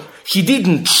narcissist, no? He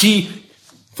didn't see,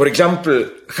 for example,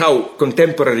 how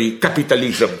contemporary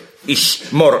capitalism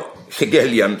is more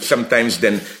Hegelian sometimes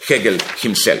than Hegel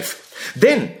himself.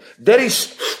 Then, there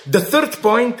is the third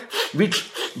point, which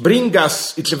brings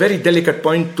us, it's a very delicate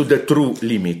point, to the true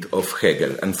limit of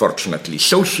Hegel, unfortunately.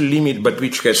 Social limit, but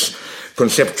which has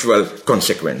conceptual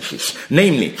consequences.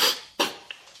 Namely,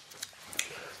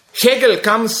 Hegel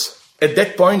comes at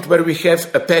that point where we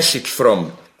have a passage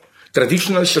from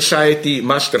traditional society,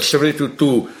 master servitude,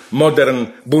 to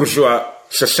modern bourgeois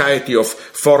society of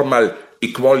formal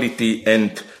equality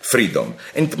and freedom.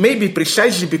 And maybe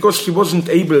precisely because he wasn't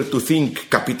able to think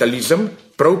capitalism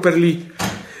properly,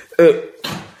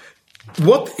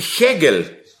 what Hegel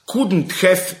couldn't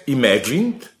have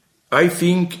imagined, I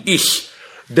think, is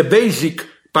the basic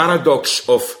paradox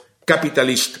of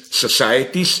capitalist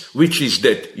societies, which is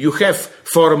that you have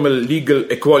formal legal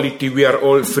equality, we are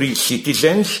all free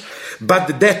citizens,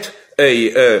 but that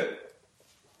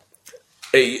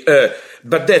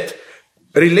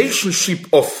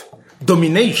relationship of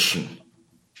domination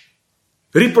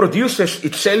reproduces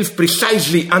itself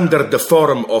precisely under the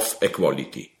form of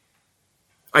equality.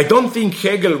 I don't think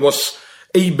Hegel was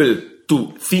able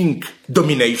to think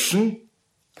domination,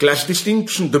 class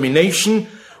distinction, domination,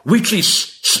 which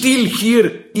is still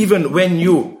here even when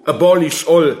you abolish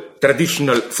all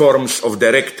traditional forms of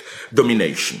direct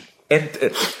domination. And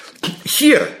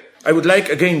here I would like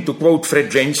again to quote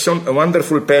Fred Jameson, a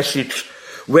wonderful passage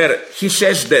where he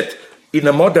says that in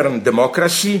a modern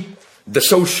democracy, the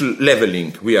social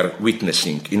leveling we are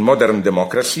witnessing in modern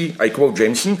democracy, I quote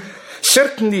Jameson,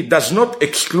 certainly does not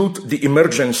exclude the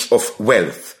emergence of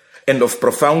wealth and of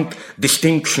profound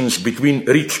distinctions between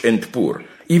rich and poor,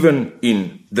 even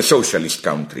in the socialist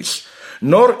countries.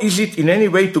 Nor is it in any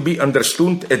way to be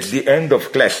understood as the end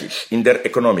of classes in their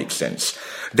economic sense.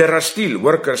 There are still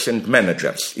workers and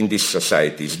managers in these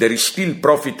societies. There is still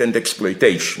profit and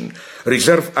exploitation,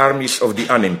 reserve armies of the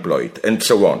unemployed, and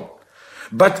so on.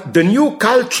 But the new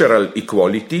cultural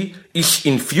equality is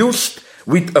infused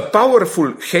with a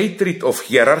powerful hatred of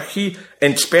hierarchy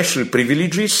and special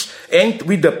privileges, and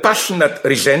with a passionate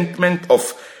resentment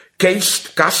of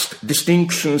caste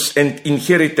distinctions and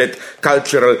inherited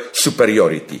cultural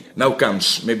superiority. Now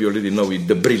comes, maybe you already know it,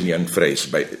 the brilliant phrase.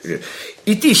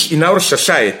 It is in our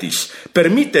societies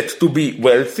permitted to be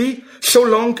wealthy so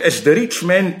long as the rich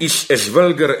man is as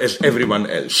vulgar as everyone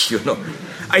else,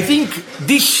 I think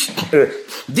this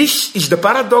is the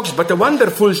paradox, but a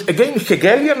wonderful, again,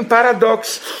 Hegelian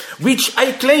paradox, which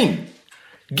I claim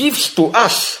gives to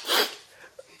us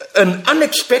an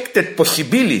unexpected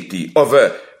possibility of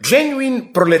a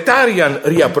genuine proletarian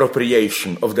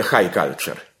reappropriation of the high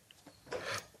culture.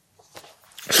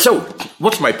 So,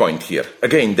 what's my point here?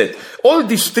 Again, that all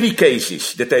these three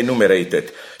cases that I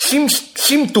enumerated seem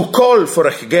to call for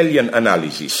a Hegelian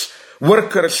analysis.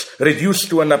 Workers reduced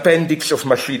to an appendix of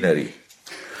machinery.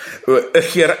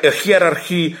 a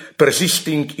hierarchy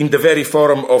persisting in the very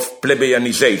form of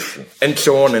plebeianization, and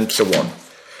so on and so on.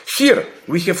 Here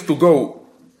we have to go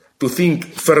to think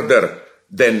further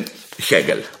than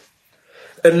Hegel.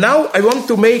 And now I want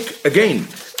to make, again,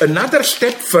 another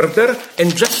step further,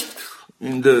 and just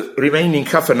in the remaining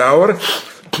half an hour,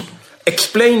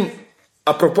 explain,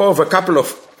 apropos of a couple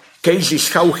of cases,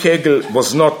 how Hegel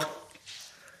was not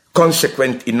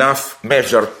consequent enough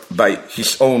measured by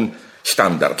his own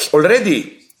standards.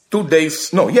 Already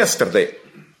yesterday,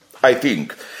 I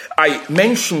think, I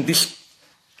mentioned this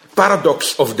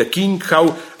paradox of the king,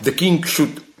 how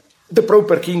the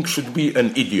proper king should be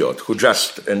an idiot who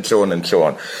just, and so on and so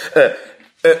on.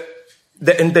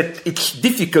 And that it's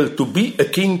difficult to be a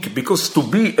king, because to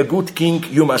be a good king,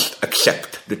 you must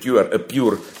accept that you are a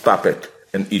pure puppet,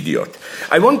 an idiot.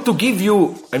 I want to give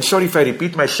you, I'm sorry if I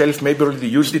repeat myself, maybe I already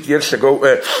used it years ago,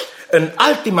 an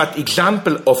ultimate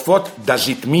example of what does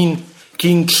it mean,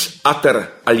 king's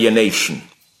utter alienation.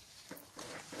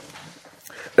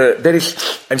 There is,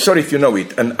 I'm sorry if you know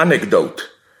it, an anecdote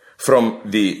from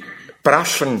the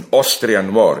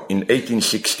Prussian-Austrian War in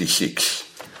 1866.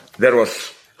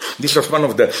 This was one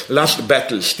of the last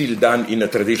battles still done in a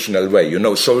traditional way.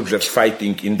 Soldiers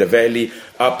fighting in the valley,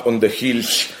 up on the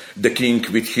hills, the king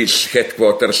with his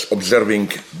headquarters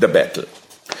observing the battle.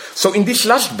 So in this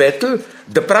last battle,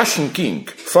 the Prussian king,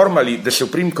 formerly the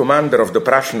supreme commander of the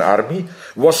Prussian army,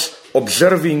 was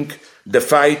observing the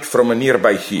fight from a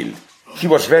nearby hill. He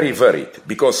was very worried,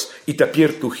 because it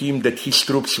appeared to him that his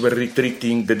troops were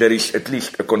retreating, that there is at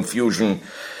least a confusion.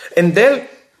 And then,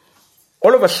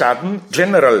 all of a sudden,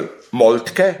 General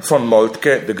Moltke, von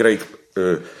Moltke, the great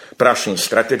Prussian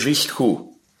strategist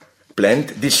who planned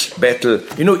this battle,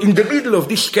 in the middle of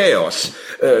this chaos,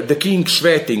 the king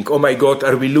sweating, oh my God,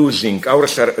 are we losing?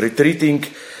 Ours are retreating.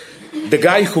 The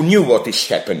guy who knew what is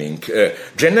happening,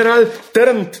 General,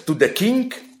 turned to the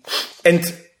king and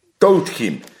told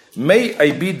him, may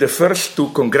I be the first to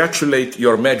congratulate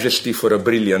your majesty for a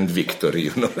brilliant victory,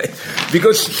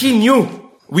 because he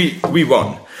knew we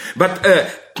won. But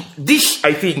this,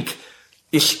 I think,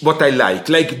 is what I like.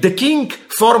 Like, the king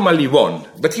formally won,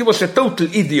 but he was a total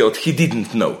idiot, he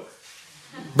didn't know.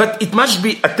 But it must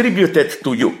be attributed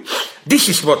to you. This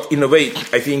is what, in a way,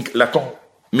 I think Lacan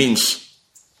means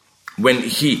when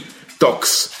he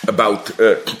talks about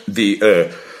the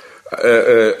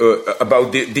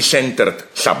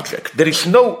decentered subject. There is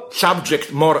no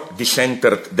subject more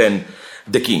decentered than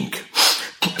the king.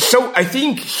 So I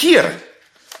think here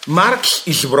Marx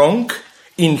is wrong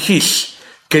in his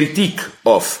critique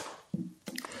of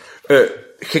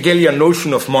Hegelian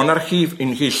notion of monarchy,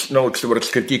 in his notes towards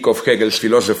critique of Hegel's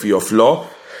philosophy of law,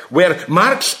 where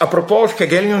Marx, apropos of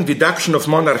Hegelian deduction of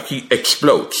monarchy,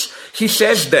 explodes. He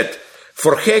says that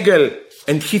for Hegel,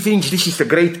 and he thinks this is a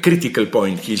great critical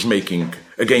point he's making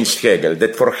against Hegel,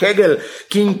 that for Hegel,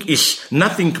 king is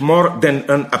nothing more than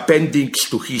an appendix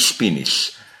to his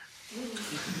penis.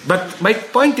 But my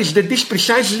point is that this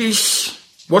precisely is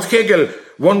what Hegel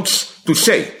wants to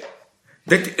say.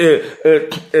 That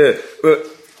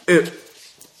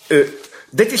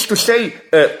is to say,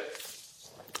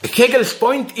 Hegel's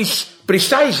point is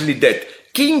precisely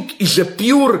that king is a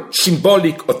pure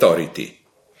symbolic authority.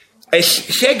 As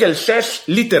Hegel says,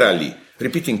 literally,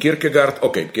 repeating Kierkegaard,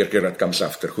 okay, Kierkegaard comes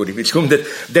after, who repeats whom, that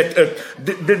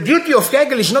the duty of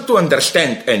Hegel is not to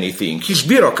understand anything. His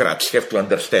bureaucrats have to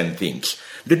understand things.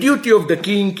 The duty of the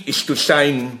king is to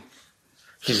sign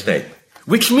his name,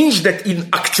 which means that in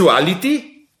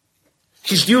actuality,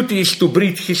 his duty is to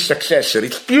breed his successor.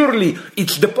 It's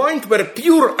the point where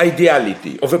pure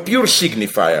ideality of a pure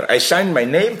signifier, I sign my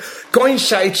name,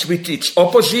 coincides with its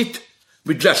opposite,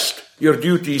 with just your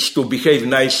duty is to behave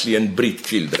nicely and breed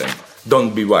children.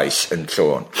 Don't be wise, and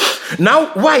so on. Now,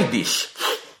 why this?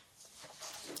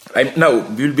 Now,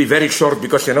 will be very short,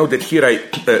 because I know that here I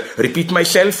repeat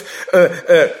myself.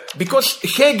 Because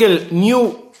Hegel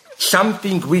knew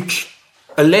something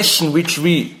a lesson which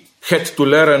we had to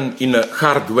learn in a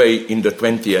hard way in the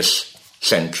 20th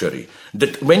century.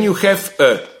 That when you have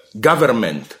a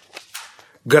government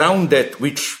grounded,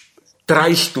 which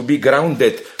tries to be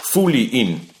grounded fully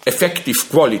in effective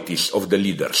qualities of the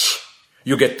leaders,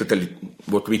 you get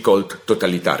what we call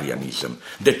totalitarianism.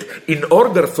 That in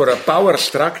order for a power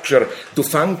structure to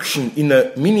function in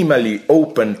a minimally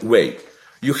open way,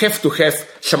 you have to have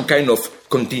some kind of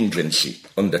contingency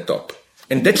on the top.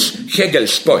 And that's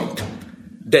Hegel's point.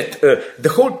 That the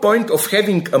whole point of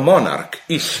having a monarch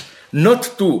is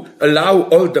not to allow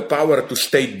all the power to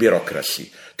state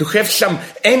bureaucracy, to have some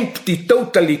empty,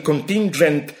 totally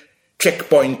contingent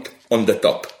checkpoint on the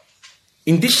top.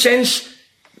 In this sense,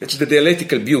 It's the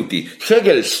dialectical beauty.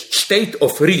 Hegel's state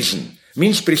of reason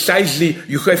means precisely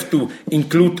you have to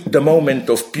include the moment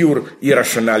of pure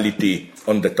irrationality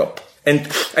on the top. And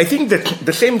I think that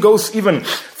the same goes even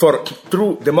for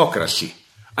true democracy.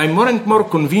 I'm more and more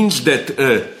convinced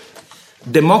that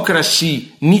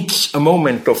democracy needs a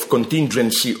moment of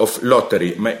contingency, of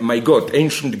lottery. My God,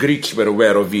 ancient Greeks were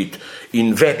aware of it.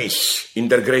 In Venice, in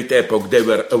their great epoch, they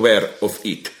were aware of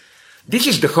it. This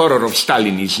is the horror of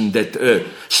Stalinism, that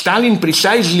Stalin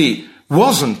precisely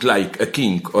wasn't like a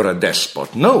king or a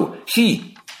despot. No,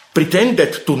 he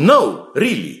pretended to know,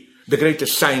 really, the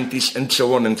greatest scientists and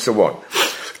so on and so on.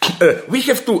 We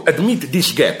have to admit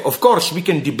this gap. Of course, we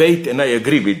can debate, and I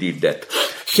agree with it, that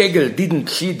Hegel didn't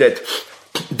see that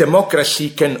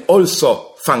democracy can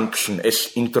also function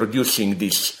as introducing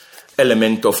this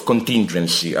element of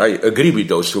contingency. I agree with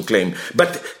those who claim.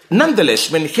 But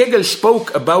nonetheless, when Hegel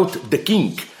spoke about the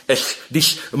king as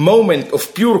this moment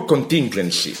of pure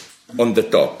contingency on the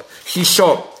top, he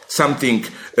saw something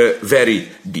very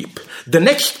deep. The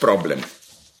next problem,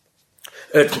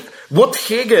 what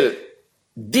Hegel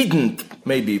didn't,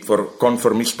 maybe for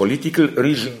conformist political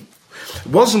reason,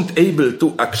 wasn't able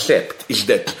to accept is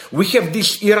that we have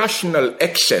this irrational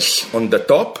excess on the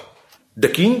top, the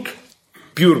king,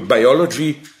 pure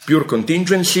biology, pure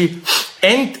contingency,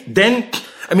 and then,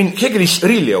 Hegel is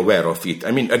really aware of it.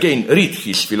 Again, read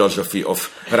his philosophy of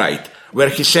right, where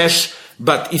he says,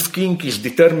 but if king is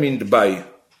determined by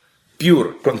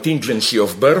pure contingency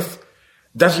of birth,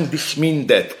 doesn't this mean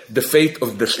that the fate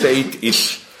of the state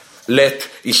is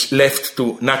left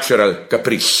to natural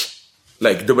caprice?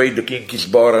 Like the way the king is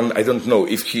born, I don't know,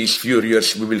 if he is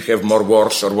furious, we will have more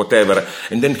wars or whatever.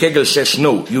 And then Hegel says,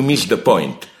 no, you miss the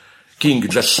point. King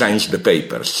just signs the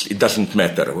papers. It doesn't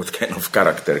matter what kind of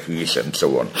character he is and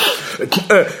so on.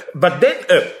 But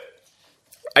then,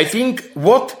 I think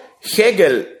what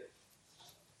Hegel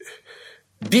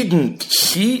didn't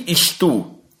see is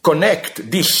to connect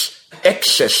this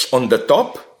excess on the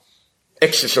top,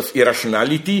 excess of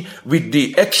irrationality, with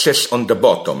the excess on the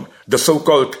bottom, the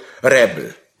so-called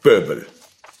rebel, Pöbel,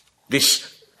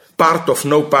 this part of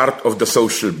no part of the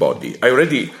social body. I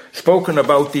already spoken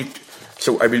about it,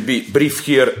 so I will be brief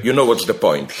here. You know what's the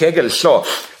point. Hegel saw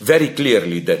very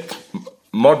clearly that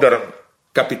modern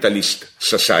capitalist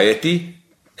society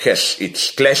has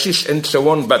its classes and so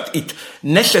on, but it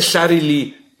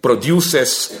necessarily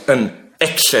produces an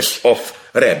excess of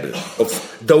rebel,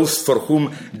 of those for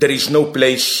whom there is no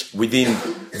place within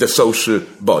the social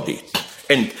body.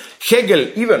 And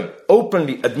Hegel even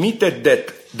openly admitted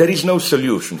that there is no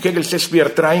solution. Hegel says we are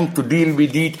trying to deal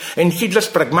with it, and he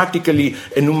just pragmatically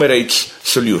enumerates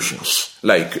solutions,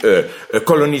 like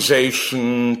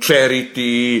colonization,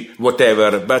 charity,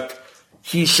 whatever. But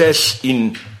he says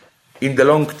in the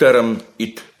long term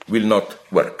it will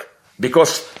not work,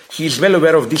 because he is well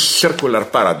aware of this circular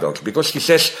paradox, because he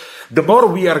says the more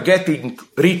we are getting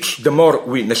rich, the more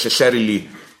we necessarily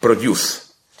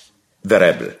produce the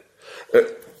rebel.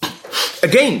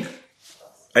 Again,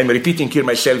 I'm repeating here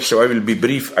myself, so I will be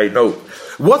brief, I know.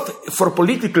 What, for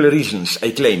political reasons, I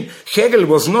claim, Hegel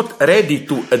was not ready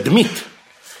to admit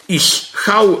is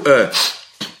how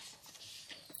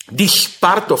this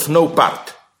part of no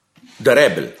part, the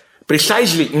rebel,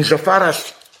 precisely insofar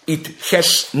as it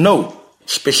has no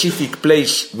specific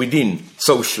place within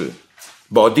social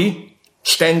body,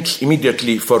 stands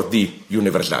immediately for the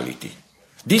universality.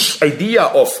 This idea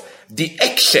of the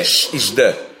excess is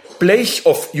the place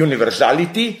of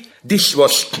universality, this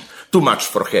was too much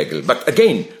for Hegel. But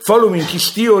again, following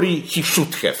his theory, he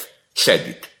should have said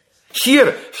it.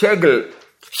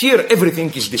 Here,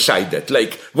 everything is decided,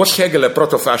 like, was Hegel a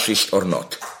proto-fascist or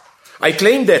not? I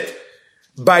claim that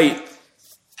by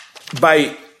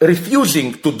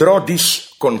refusing to draw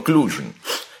this conclusion,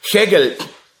 Hegel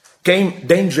came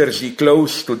dangerously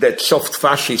close to that soft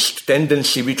fascist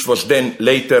tendency which was then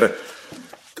later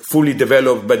fully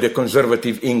developed by the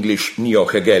conservative English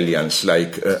neo-Hegelians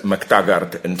like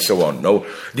MacTaggart and so on. No,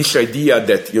 this idea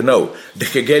that, the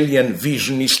Hegelian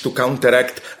vision is to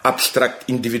counteract abstract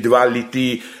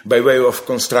individuality by way of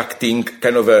constructing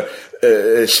kind of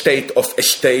a state of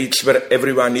estates where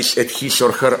everyone is at his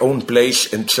or her own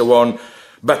place and so on.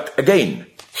 But again,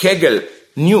 Hegel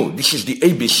knew, this is the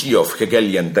ABC of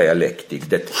Hegelian dialectic,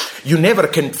 that you never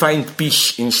can find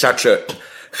peace in such a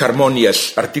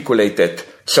harmonious, articulated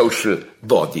social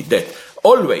body, that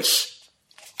always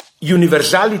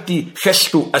universality has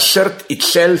to assert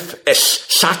itself as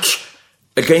such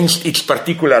against its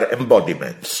particular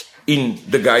embodiments, in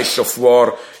the guise of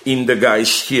war, in the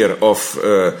guise here of,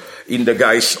 in the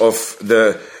guise of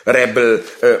the rebel,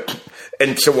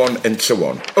 and so on and so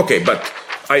on. Okay, but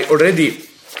I already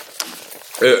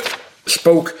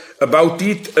spoke about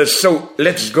it, so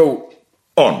let's go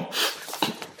on.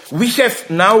 We have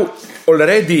now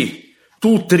already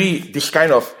 2-3 this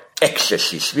kind of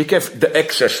excesses. We have the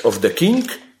excess of the king,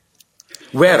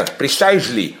 where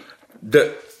precisely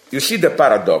you see the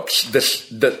paradox,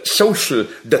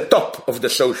 the top of the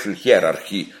social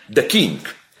hierarchy, the king,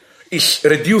 is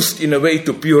reduced in a way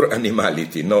to pure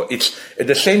animality. No, it's at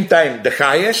the same time the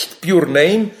highest, pure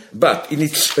name, but in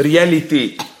its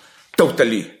reality,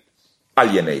 totally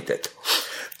alienated.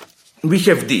 We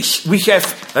have this. We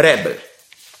have rebel.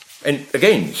 And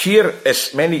again, here,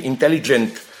 as many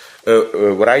intelligent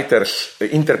writers,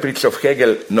 interpreters of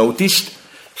Hegel noticed,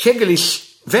 Hegel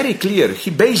is very clear. He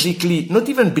basically, not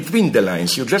even between the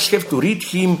lines, you just have to read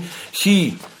him,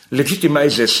 he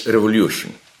legitimizes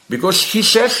revolution. Because he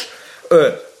says,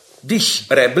 this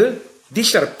rebel,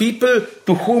 these are people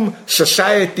to whom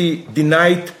society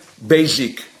denied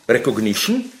basic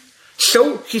recognition.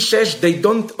 So, he says, they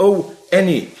don't owe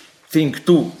anything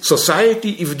to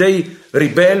society. If they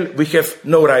rebel, we have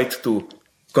no right to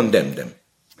condemn them.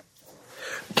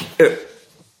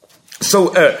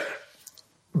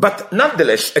 But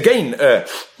nonetheless, again,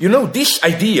 this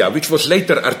idea, which was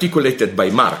later articulated by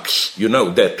Marx,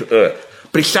 that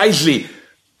precisely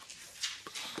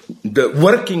the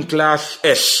working class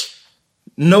as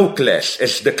no class,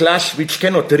 as the class which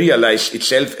cannot realize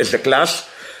itself as a class,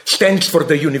 stands for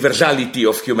the universality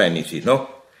of humanity, no?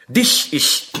 This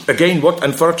is, again, what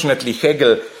unfortunately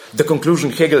the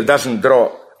conclusion Hegel doesn't draw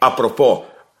apropos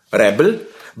rebel,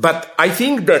 but I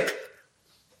think that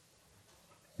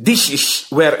this is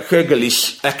where Hegel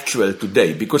is actual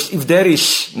today, because if there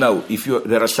is now,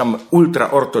 there are some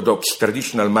ultra-orthodox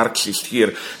traditional Marxists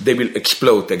here, they will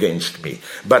explode against me.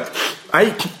 But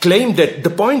I claim that the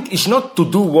point is not to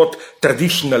do what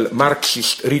traditional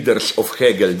Marxist readers of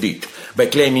Hegel did, by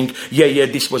claiming,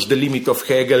 this was the limit of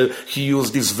Hegel, he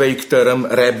used this vague term,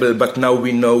 rebel, but now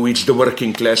we know it's the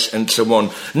working class, and so on.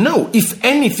 No, if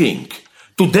anything,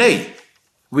 today,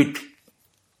 with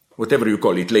whatever you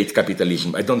call it, late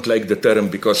capitalism. I don't like the term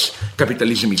because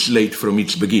capitalism is late from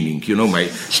its beginning. My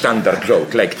standard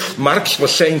joke. Like Marx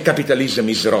was saying capitalism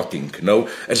is rotting. No?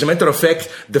 As a matter of fact,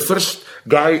 the first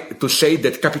guy to say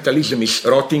that capitalism is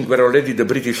rotting were already the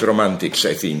British romantics,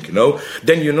 I think. No?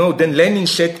 Then Lenin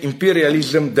said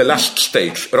imperialism, the last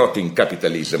stage, rotting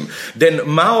capitalism. Then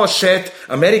Mao said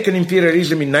American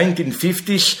imperialism in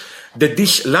 1950s, that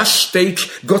this last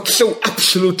stage got so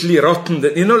absolutely rotten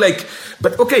that,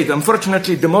 but okay,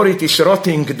 unfortunately, the more it is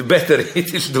rotting, the better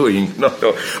it is doing. No.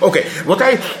 Okay, what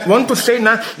I want to say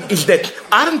now is that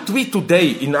aren't we today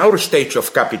in our stage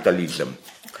of capitalism,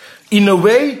 in a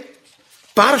way,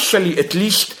 partially at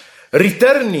least,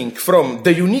 returning from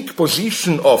the unique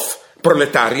position of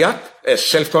proletariat, as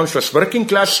self-conscious working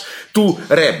class, to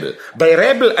rebel. By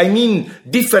rebel, I mean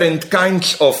different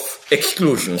kinds of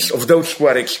exclusions of those who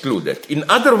are excluded. In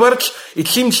other words, it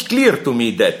seems clear to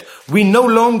me that we no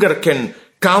longer can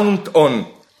count on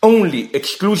only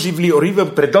exclusively or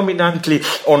even predominantly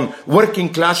on working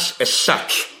class as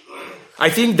such. I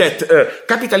think that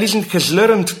capitalism has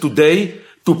learned today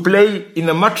to play in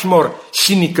a much more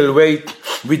cynical way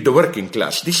with the working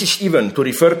class. This is even to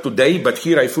refer today, but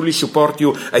here I fully support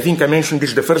you. I think I mentioned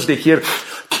this the first day here.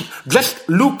 Just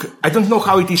look, I don't know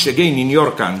how it is again in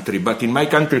your country, but in my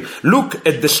country, look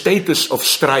at the status of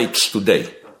strikes today.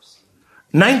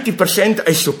 90%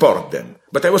 I support them,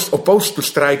 but I was opposed to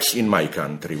strikes in my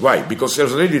country. Why? Because I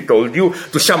already told you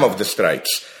to some of the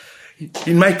strikes.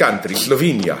 In my country,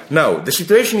 Slovenia, now, the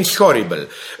situation is horrible.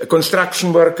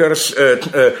 Construction workers,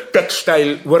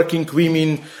 textile working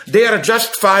women, they are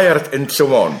just fired and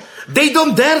so on. They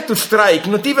don't dare to strike,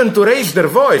 not even to raise their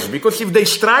voice, because if they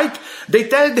strike, they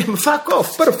tell them, fuck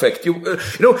off, perfect.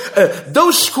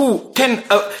 Those who can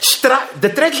strike, the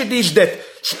tragedy is that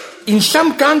in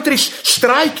some countries,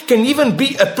 strike can even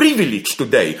be a privilege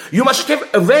today. You must have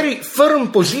a very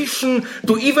firm position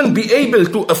to even be able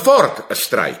to afford a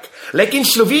strike. Like in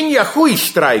Slovenia, who is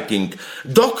striking?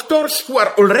 Doctors who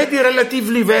are already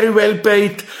relatively very well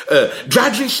paid.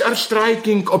 Judges are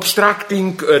striking,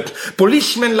 obstructing.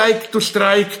 Policemen like to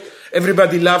strike.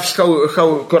 Everybody loves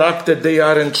how corrupted they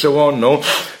are and so on, no?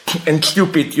 And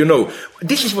stupid,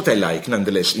 This is what I like,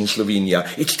 nonetheless, in Slovenia.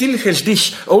 It still has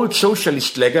this old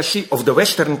socialist legacy of the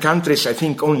Western countries. I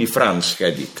think only France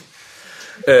had it.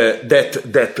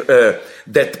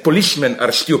 That policemen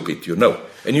are stupid,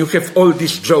 And you have all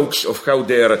these jokes of how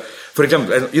they are, for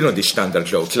example, these standard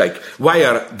jokes, like, why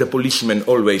are the policemen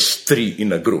always three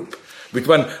in a group? With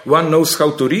one knows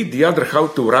how to read, the other how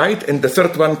to write, and the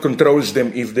third one controls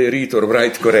them if they read or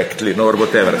write correctly, or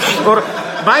whatever. Or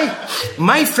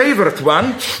my favorite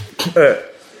one,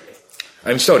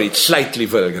 I'm sorry, it's slightly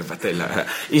vulgar, but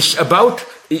it's about,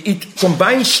 it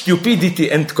combines stupidity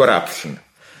and corruption.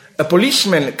 A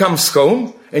policeman comes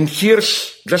home and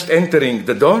hears, just entering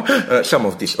the door, some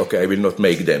of these, okay, I will not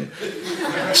make them,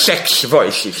 sex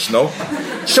voices, no?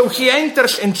 So he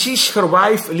enters and sees her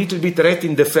wife a little bit red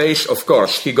in the face. Of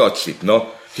course, he got it,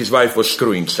 no? His wife was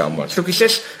screwing someone. So he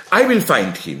says, I will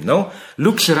find him, no?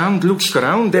 Looks around,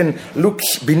 then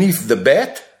looks beneath the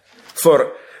bed.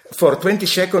 For 20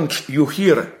 seconds, you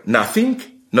hear nothing,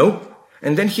 no?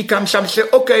 And then he comes up and says,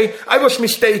 okay, I was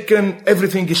mistaken,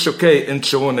 everything is okay, and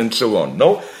so on,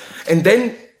 no? And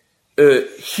then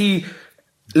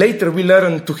later we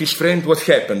learn to his friend what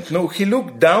happened. No, he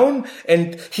looked down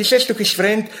and he says to his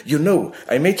friend, you know,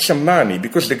 I made some money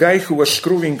because the guy who was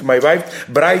screwing my wife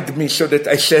bribed me so that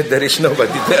I said there is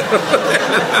nobody there.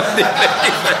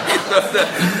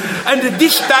 And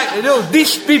this time, you know,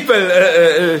 these people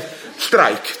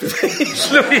strike in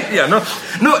Slovenia, no?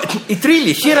 No, it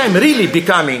really, here I'm really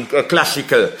becoming a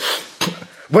classical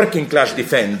working class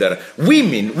defender.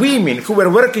 Women who were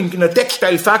working in a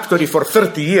textile factory for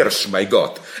 30 years, my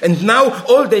God. And now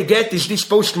all they get is this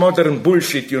postmodern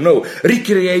bullshit, you know.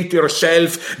 Recreate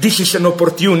yourself. This is an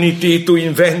opportunity to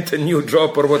invent a new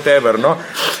job or whatever, no?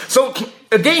 So,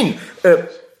 again,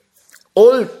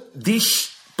 all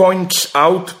this points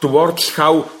out towards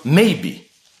how maybe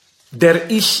there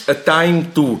is a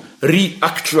time to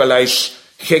reactualize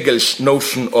Hegel's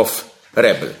notion of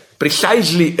rebel.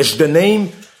 Precisely as the name,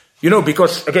 you know,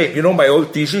 because, again, you know my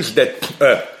old thesis that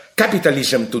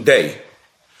capitalism today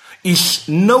is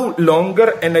no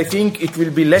longer, and I think it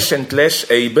will be less and less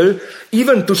able,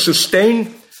 even to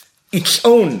sustain its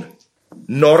own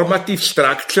normative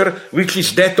structure, which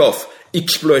is that of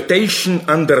exploitation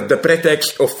under the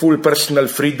pretext of full personal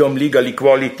freedom, legal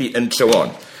equality, and so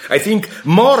on. I think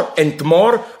more and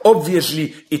more,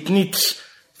 obviously, it needs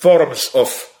forms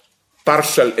of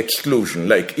partial exclusion,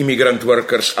 like immigrant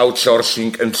workers,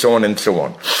 outsourcing, and so on and so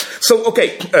on. So,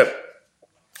 okay,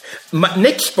 my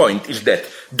next point is that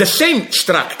the same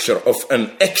structure of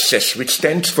an excess which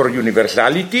stands for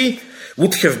universality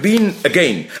would have been,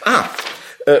 again,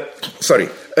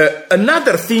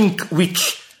 another thing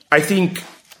which I think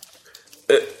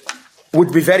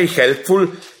would be very helpful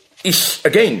is,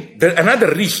 again,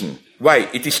 another reason why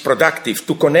it is productive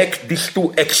to connect these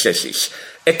two excesses,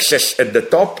 excess at the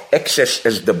top, excess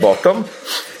at the bottom,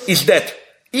 is that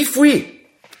if we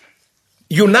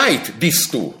unite these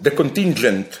two, the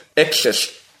contingent excess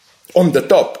on the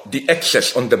top, the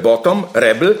excess on the bottom,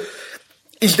 rebel,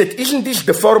 isn't this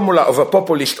the formula of a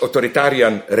populist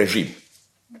authoritarian regime?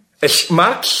 As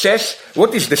Marx says,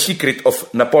 what is the secret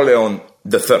of Napoleon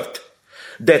III?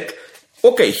 That,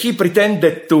 okay, he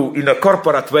pretended to, in a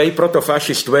corporate way,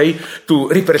 proto-fascist way, to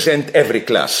represent every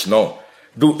class, no?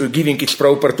 Giving its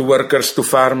proper to workers, to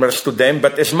farmers, to them.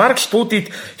 But as Marx put it,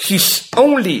 his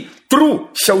only true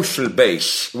social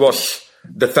base was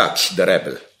the thugs, the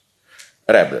rebel.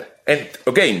 And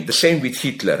again, the same with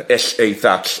Hitler, SA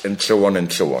thugs, and so on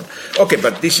and so on. Okay,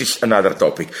 but this is another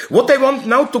topic. What I want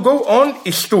now to go on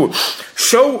is to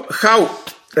show how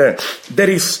there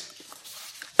is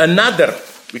another,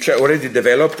 which I already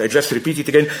developed, I just repeat it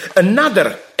again,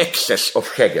 another excess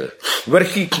of Hegel, where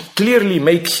he clearly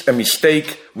makes a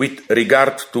mistake with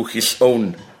regard to his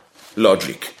own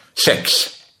logic,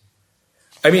 sex.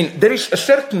 I mean, there is a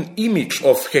certain image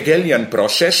of Hegelian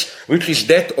process, which is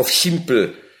that of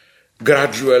simple,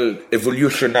 gradual,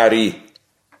 evolutionary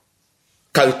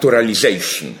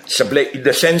culturalization, in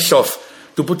the sense of,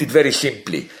 to put it very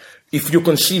simply, if you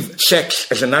conceive sex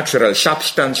as a natural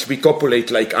substance, we copulate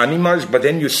like animals, but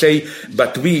then you say,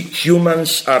 but we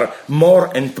humans are more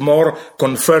and more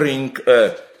conferring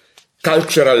a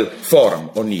cultural form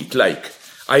on it, like,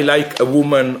 I like a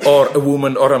woman or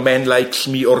a man likes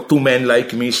me, or two men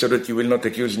like me, so that you will not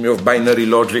accuse me of binary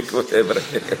logic, whatever.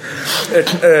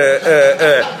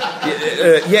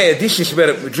 Yeah, this is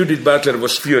where Judith Butler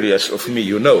was furious of me,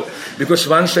 you know. Because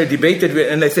once I debated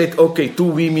with, and I said, okay, 2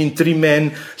 women, 3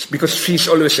 men, because she's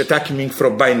always attacking me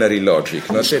from binary logic.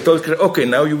 And I said, okay,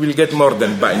 now you will get more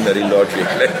than binary logic.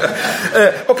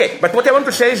 Okay, but what I want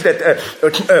to say is that,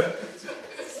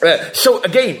 so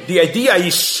again, the idea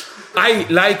is, I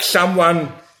like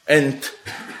someone and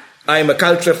I'm a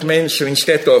cultured man, so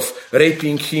instead of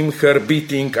raping him, her,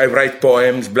 beating, I write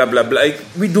poems, blah, blah, blah.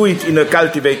 We do it in a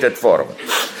cultivated form.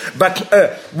 But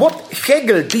what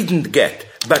Hegel didn't get,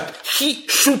 but he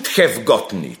should have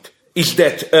gotten it, is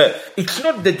that it's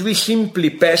not that we simply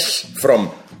pass from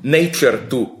nature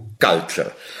to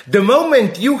culture. The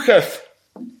moment you have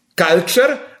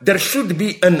culture, there should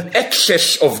be an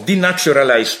excess of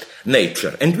denaturalized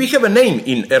nature. And we have a name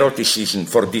in eroticism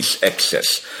for this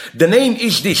excess. The name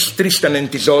is this, Tristan and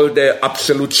Isolde,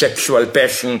 absolute sexual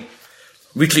passion,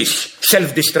 which is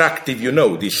self-destructive,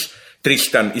 this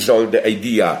Tristan Isolde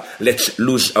idea. Let's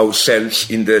lose ourselves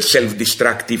in the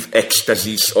self-destructive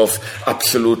ecstasies of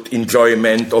absolute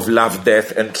enjoyment of love,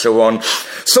 death, and so on.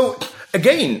 So,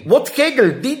 again, what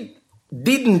Hegel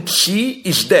didn't see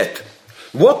is that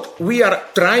what we are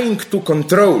trying to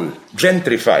control,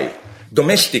 gentrify,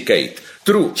 domesticate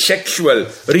through sexual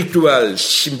rituals,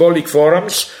 symbolic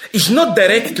forms, is not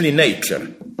directly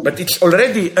nature, but it's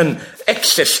already an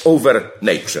excess over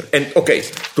nature. And okay,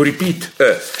 to repeat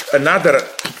another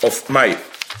of my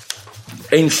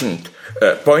ancient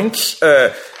points,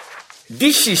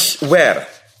 this is where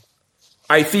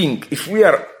I think if we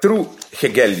are true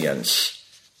Hegelians,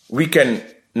 we can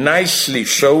nicely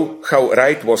show how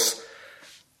right was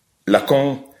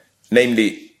Lacan,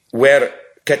 namely where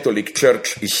Catholic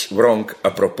Church is wrong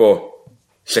apropos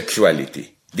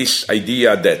sexuality. This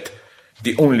idea that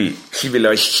the only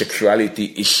civilized sexuality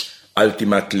is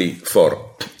ultimately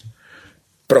for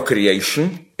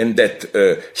procreation, and that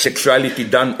sexuality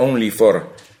done only for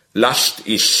lust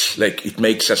is like, it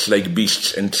makes us like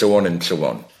beasts, and so on and so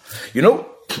on.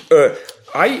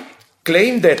 I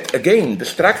claim that, again, the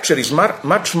structure is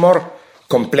much more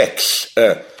complex.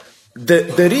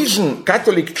 The reason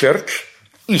Catholic Church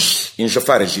is,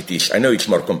 insofar as it is, I know it's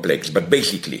more complex, but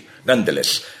basically,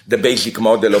 nonetheless, the basic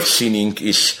model of sinning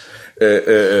is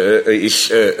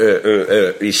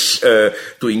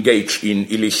to engage in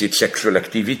illicit sexual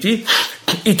activity.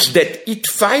 It's that it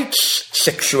fights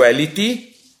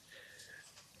sexuality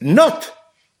not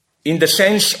in the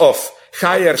sense of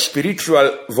higher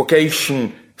spiritual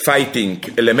vocation fighting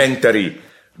elementary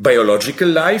biological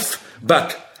life,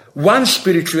 but one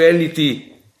spirituality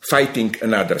fighting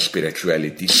another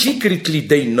spirituality. Secretly,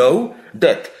 they know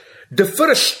that the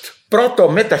first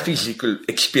proto-metaphysical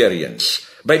experience,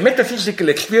 by metaphysical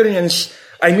experience,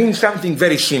 I mean something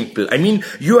very simple. I mean,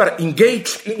 you are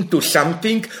engaged into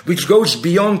something which goes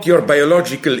beyond your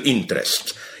biological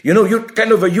interest. You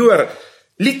are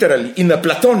literally in a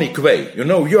Platonic way.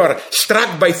 You are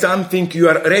struck by something, you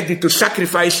are ready to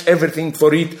sacrifice everything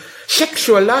for it.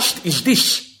 Sexual lust is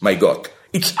this, my God.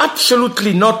 It's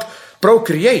absolutely not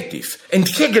procreative. And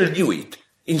Hegel knew it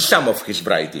in some of his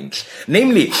writings.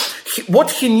 Namely, what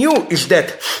he knew is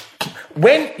that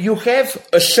when you have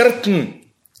a certain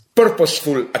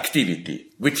purposeful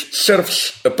activity which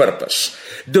serves a purpose,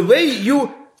 the way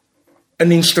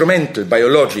an instrumental,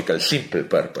 biological, simple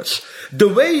purpose, the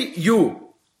way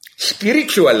you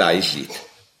spiritualize it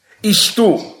is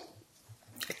to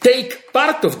take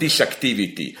part of this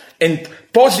activity and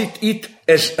posit it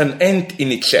as an end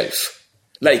in itself.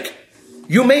 Like,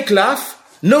 you make love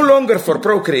no longer for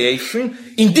procreation.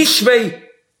 In this way,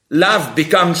 love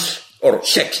becomes, or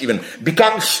sex even,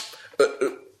 becomes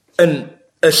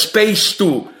a space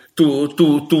to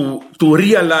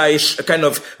realize a kind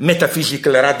of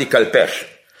metaphysical radical passion.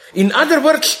 In other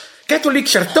words,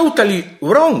 Catholics are totally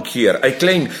wrong here, I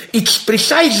claim. It's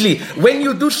precisely when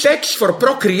you do sex for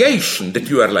procreation that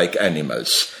you are like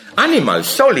animals. Animals,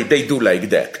 solely, they do like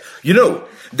that.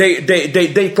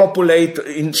 They copulate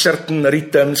in certain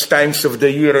rhythms, times of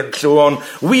the year, and so on.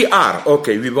 We are,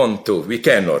 okay, we want to, we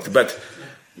cannot, but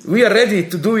we are ready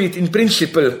to do it in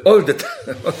principle all the time.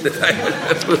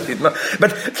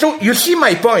 But so you see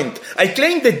my point. I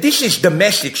claim that this is the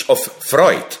message of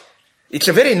Freud. It's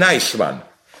a very nice one.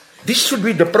 This should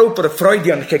be the proper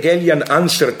Freudian Hegelian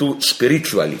answer to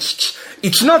spiritualists.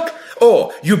 It's not,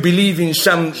 oh, you believe in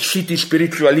some shitty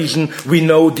spiritualism, we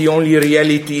know the only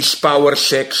reality is power,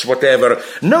 sex, whatever.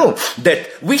 No, that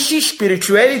we see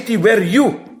spirituality where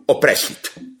you oppress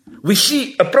it. We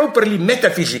see a properly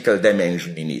metaphysical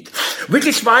dimension in it. Which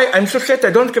is why, I'm so sad I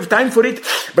don't have time for it,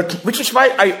 but which is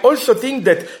why I also think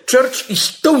that church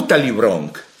is totally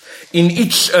wrong in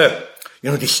its,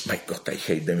 this, my God, I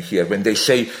hate them here when they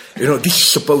say, this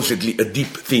is supposedly a deep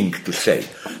thing to say.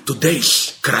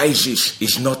 Today's crisis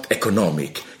is not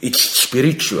economic, it's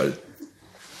spiritual,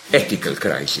 ethical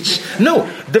crisis. No,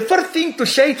 the first thing to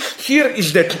say here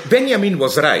is that Benjamin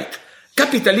was right.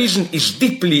 Capitalism is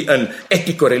deeply an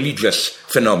ethico-religious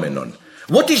phenomenon.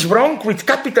 What is wrong with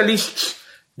capitalists,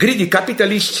 greedy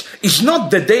capitalists, is not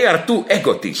that they are too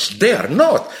egotists. They are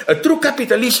not. A true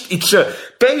capitalist is a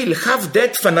pale,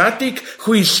 half-dead fanatic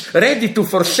who is ready to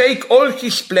forsake all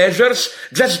his pleasures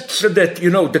just so that,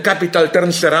 the capital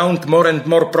turns around more and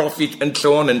more profit and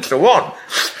so on and so on.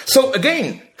 So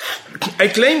again, I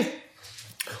claim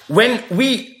when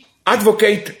we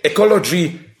advocate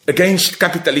ecology against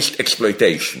capitalist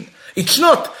exploitation, It's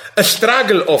not a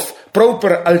struggle of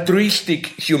proper altruistic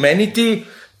humanity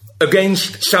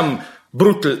against some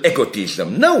brutal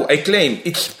egotism. No, I claim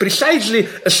it's precisely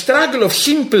a struggle of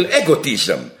simple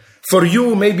egotism. For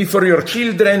you, maybe for your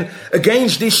children,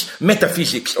 against this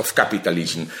metaphysics of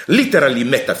capitalism. Literally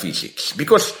metaphysics.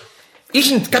 Because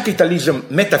isn't capitalism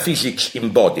metaphysics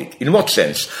embodied? In what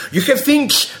sense? You have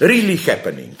things really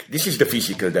happening. This is the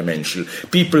physical dimension.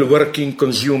 People working,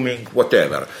 consuming,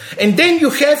 whatever. And then you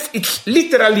have, it's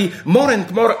literally more and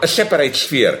more a separate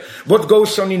sphere. What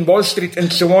goes on in Wall Street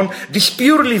and so on, these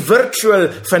purely virtual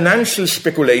financial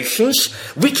speculations,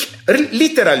 which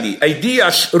literally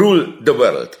ideas rule the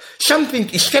world. Something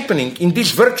is happening in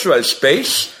this virtual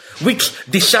space which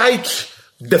decides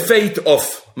the fate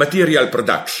of material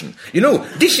production. You know,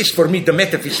 this is for me the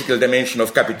metaphysical dimension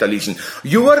of capitalism.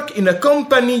 You work in a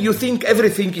company, you think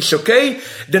everything is okay,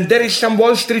 then there is some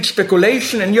Wall Street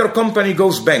speculation and your company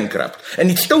goes bankrupt. And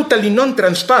it's totally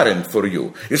non-transparent for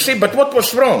you. You say, but what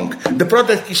was wrong? The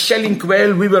product is selling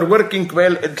well, we were working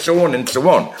well, and so on and so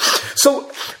on. So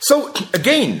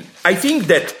again, I think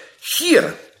that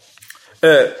here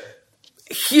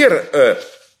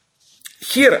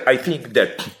I think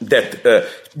that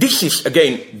this is,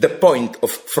 again, the point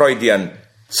of Freudian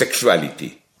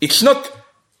sexuality. It's not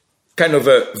kind of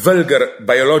a vulgar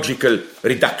biological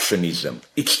reductionism.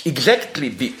 It's exactly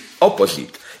the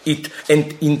opposite.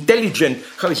 And intelligent,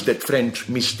 how is that French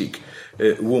mystic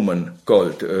woman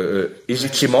called? Is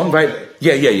it Simone Weil?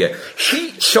 Yeah.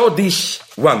 She saw this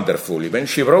wonderfully when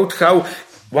she wrote how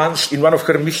once in one of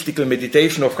her mystical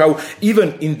meditations of how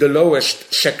even in the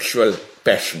lowest sexual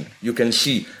passion you can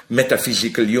see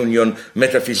metaphysical union,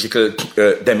 metaphysical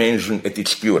dimension at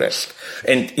its purest.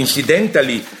 And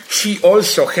incidentally, she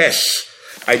also has,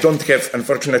 I don't have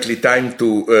unfortunately time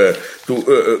to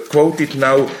quote it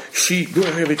now, she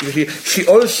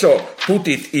also put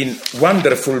it in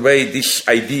wonderful way, this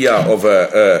idea of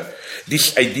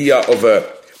a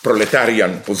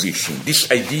proletarian position,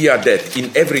 this idea that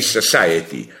in every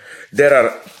society there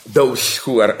are those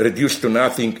who are reduced to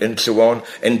nothing and so on,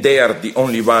 and they are the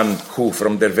only one who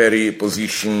from their very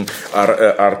position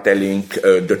are telling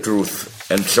the truth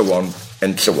and so on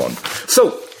and so on.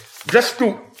 So, just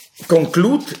to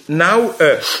conclude now,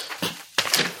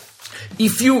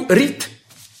 if you read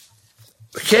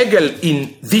Hegel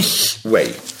in this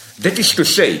way, that is to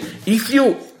say, if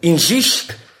you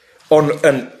insist on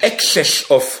an excess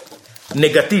of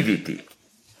negativity,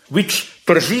 which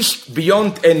persists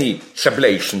beyond any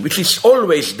sublation, which is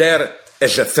always there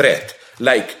as a threat,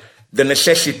 like the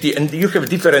necessity, and you have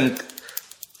different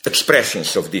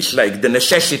expressions of this, like the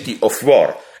necessity of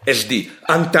war as the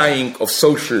untying of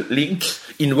social links.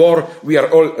 In war, we are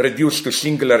all reduced to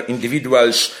singular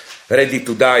individuals ready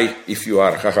to die if you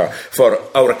are, for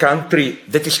our country.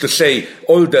 That is to say,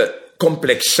 all the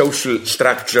complex social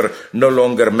structure no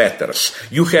longer matters.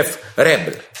 You have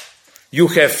rebel. You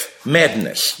have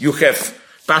madness, you have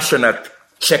passionate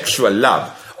sexual love.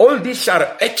 All these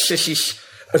are examples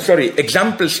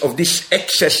of this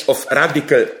excess of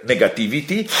radical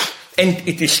negativity, and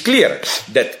it is clear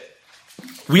that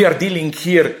we are dealing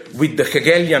here with the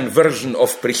Hegelian version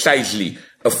of precisely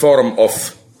a form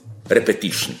of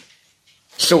repetition.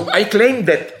 So I claim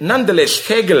that nonetheless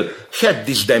Hegel had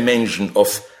this dimension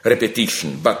of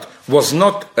repetition, but was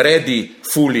not ready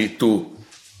fully to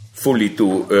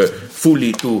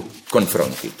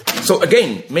confront it. So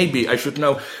again, maybe I should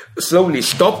now slowly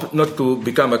stop, not to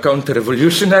become a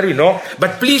counter-revolutionary, no?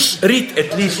 But please read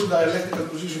at least... That's a dialectical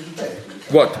position to take.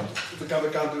 What? To become a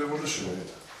counter-revolutionary.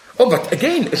 Oh, but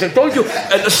again, as I told you,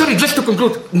 sorry, just to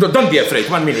conclude, no, don't be afraid,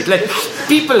 1 minute. Like,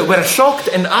 people were shocked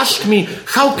and asked me,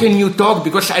 how can you talk?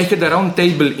 Because I had a round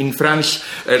table in France,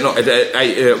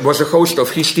 I was a host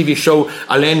of his TV show,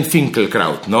 Alain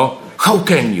Finkielkraut, no? How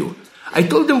can you? I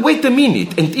told them, wait a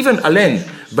minute, and even Alain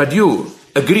Badiou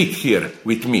agreed here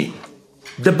with me.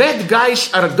 The bad guys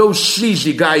are those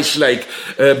sleazy guys like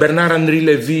Bernard-Henri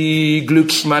Lévy,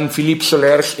 Glucksmann, Philippe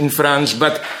Solers in France,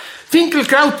 but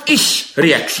Finkielkraut is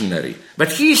reactionary,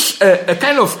 but he is a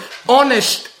kind of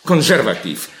honest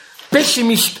conservative,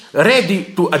 pessimist,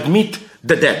 ready to admit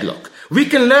the deadlock. We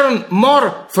can learn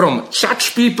more from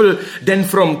such people than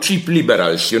from cheap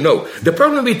liberals, you know. The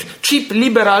problem with cheap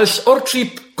liberals or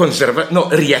cheap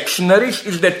reactionaries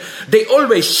is that they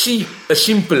always see a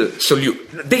simple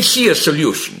solution. They see a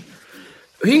solution.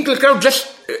 Finkielkraut just,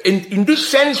 in this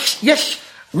sense, yes,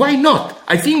 why not?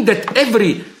 I think that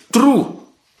every true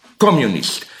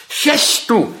communist has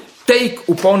to take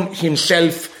upon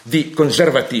himself the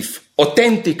conservative,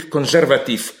 authentic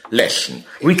conservative lesson,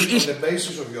 which is... On the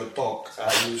basis of your talk,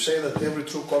 you say that every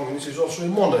true communist is also a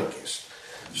monarchist.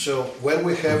 So when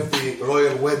we have the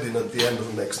royal wedding at the end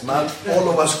of next month, all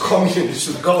of us communists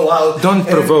should go out. Don't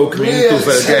provoke me into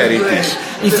vulgarity.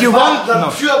 If you want,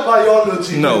 no. Pure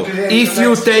biology. No. If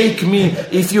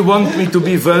you want me to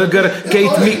be vulgar,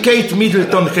 Kate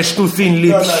Middleton has too thin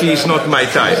lips. She is not my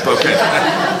type. Okay.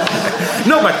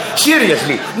 No, but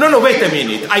seriously, wait a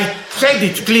minute. I said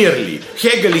it clearly.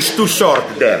 Hegel is too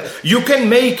short there. You can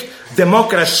make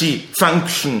democracy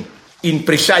function in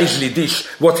precisely this,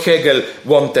 what Hegel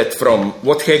wanted from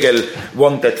the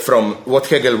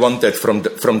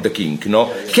king. No,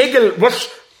 Hegel was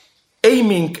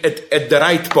aiming at the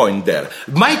right point there.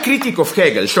 My critique of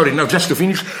Hegel, just to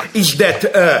finish, is that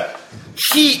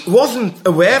he wasn't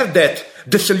aware that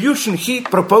the solution he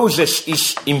proposes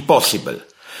is impossible.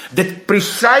 That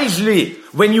precisely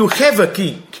when you have a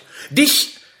king,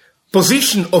 this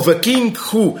position of a king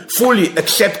who fully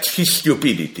accepts his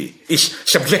stupidity is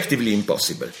subjectively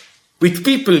impossible. With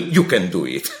people, you can do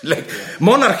it.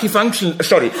 Democracy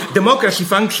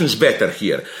functions better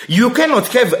here. You cannot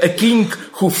have a king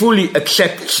who fully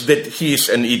accepts that he is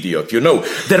an idiot,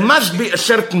 There must be a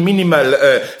certain minimal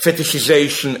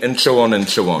fetishization and so on,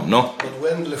 no? But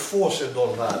when Le Fort said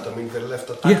all that, they left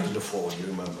attacked Le Fort, you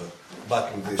remember,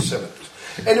 back in the 70s.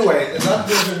 Anyway, that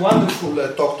was a wonderful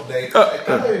talk today.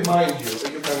 Can I remind you,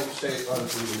 you can say it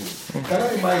until you need. Can I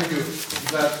remind you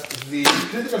that the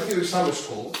Critical Theory Summer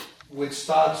School, which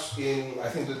starts in, I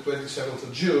think, the 27th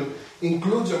of June,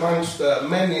 includes amongst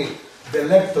many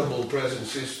delectable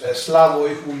presences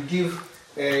Slavoj, who will give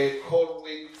a whole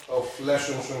week of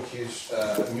lessons on his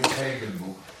new Hegel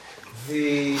book.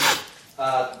 The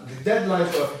deadline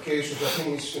for applications, I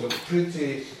think, is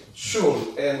pretty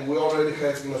soon, and we already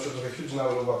had sort of a huge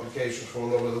number of applications from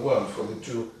all over the world for the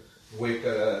 2-week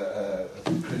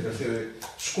critical theory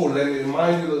school. Let me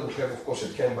remind you that we have, of course,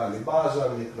 at Ken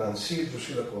Balibaza, Nick Nancy,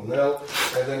 Drusilla Cornell,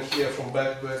 and then here from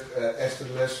Beckbeck, Esther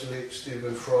Leslie,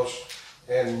 Stephen Frost,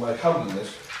 and my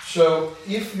humbleness. So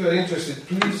if you are interested,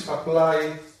 please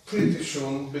apply pretty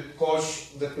soon, because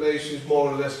the place is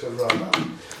more or less run out.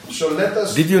 So let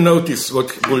us... Did you notice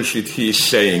what bullshit he is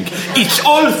saying? It's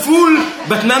all full,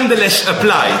 but nonetheless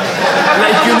applied.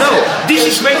 This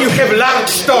is when you have large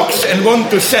stocks and want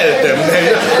to sell them.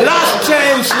 Last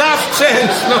chance.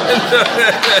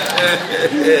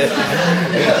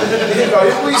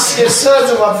 If we see a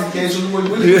surge of applications, we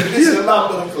will increase the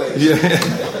number of places.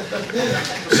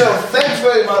 So, thanks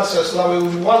very much, Slav. It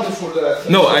was wonderful.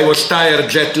 No, I was tired,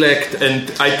 jet-lagged, and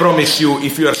I promise you,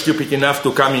 if you are stupid enough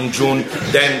to come in June,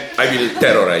 then I will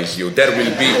terrorize you. There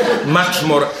will be much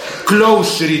more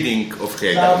close reading of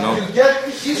Hegel. Now, you get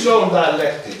his own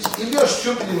dialectics. If you're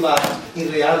stupid enough,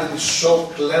 in reality, so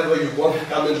clever, you want to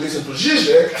come and listen to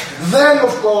Zizek, then,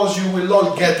 of course, you will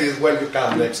not get it when you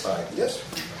come next time. Yes?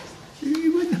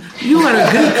 You are a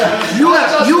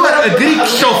Greek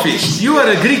sophist. You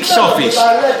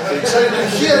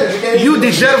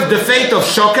deserve the fate of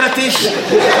Socrates,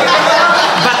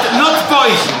 but not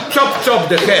poison. Chop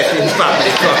the head in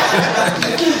public.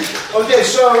 Okay,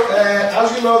 so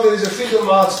as you know, there is a freedom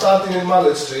march starting in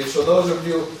Mallet Street. So those of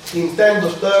you intent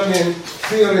of turning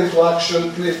fear into action,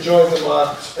 please join the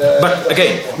march. But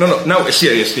again, now a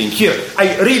serious thing. Here,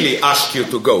 I really ask you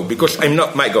to go, because I'm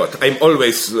not, my God, I'm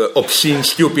always obscene,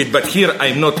 stupid, but here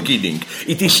I'm not kidding.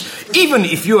 It is, even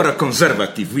if you are a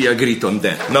conservative, we agreed on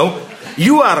that, no?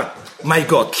 You are, my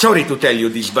God, sorry to tell you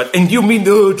this, and you mean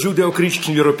the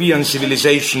Judeo-Christian European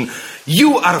civilization,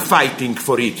 you are fighting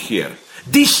for it here.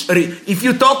 If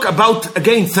you talk about,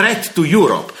 again, threat to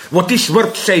Europe, what is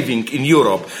worth saving in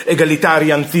Europe,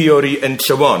 egalitarian theory and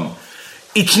so on,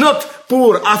 it's not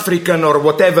poor African or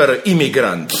whatever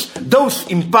immigrants. Those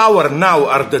in power now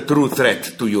are the true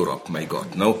threat to Europe, my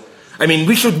God, no?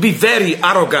 We should be very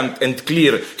arrogant and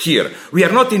clear here. We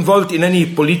are not involved in any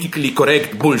politically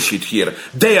correct bullshit here.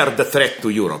 They are the threat to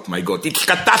Europe, my God. It's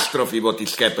catastrophe what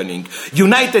is happening.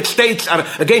 United States are,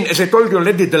 again, as I told you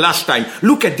already the last time,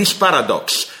 look at this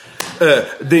paradox.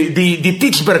 The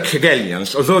Pittsburgh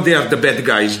Hegelians, although they are the bad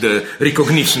guys, the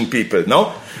recognition people,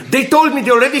 no? They told me they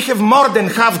already have more than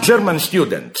half German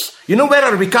students. You know where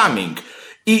are we coming?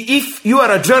 If you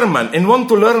are a German and want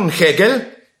to learn Hegel,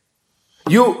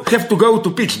 you have to go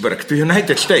to Pittsburgh, to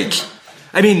United States.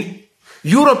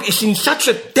 Europe is in such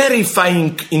a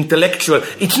terrifying intellectual...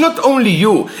 It's not only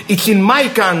you. It's in my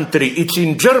country. It's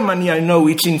in Germany, I know.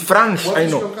 It's in France, I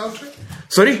know. What is your country?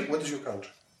 Sorry? What is your country?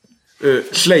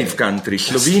 Slave country.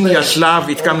 Slovenia, Slav,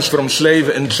 it comes from slave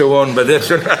and so on. But that's...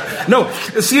 No,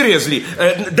 seriously.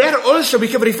 There also, we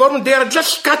have reformed. They are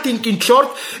just cutting in short.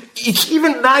 It's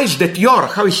even nice that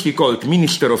how is he called?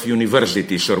 Minister of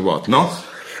Universities or what, no?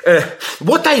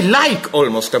 what I like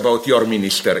almost about your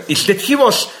minister is that he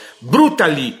was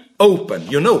brutally open.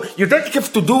 You don't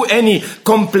have to do any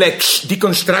complex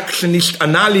deconstructionist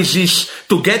analysis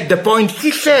to get the point.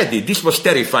 He said it. This was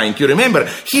terrifying. You remember?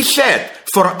 He said,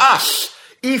 for us,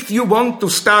 if you want to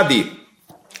study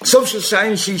social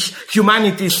sciences,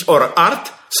 humanities, or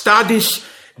art studies,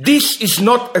 this is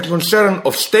not a concern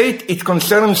of state. It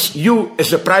concerns you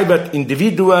as a private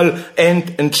individual,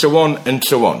 and so on and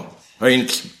so on. I mean,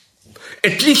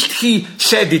 at least he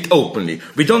said it openly.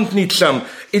 We don't need some...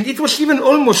 And it was even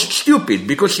almost stupid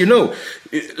because,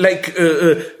 like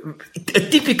a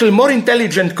typical, more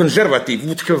intelligent conservative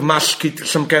would have masked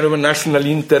some kind of a national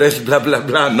interest, blah, blah,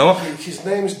 blah, no? His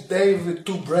name is David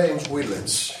Two Brains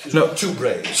Willets. He's got two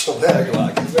brains, so there you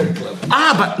are. He's very clever.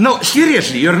 But no,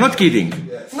 seriously, you're not kidding.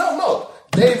 Yeah. No.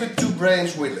 David Two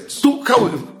Brains Willets. Two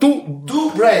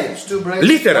brains.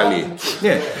 Literally.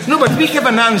 Yeah. No, but we have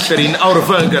an answer in our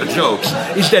vulgar jokes.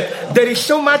 Is that there is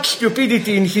so much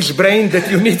stupidity in his brain that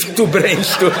you need two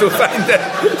brains to find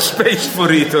a space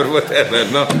for it or whatever,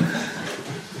 no?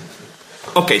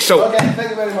 Okay, so... Okay, thank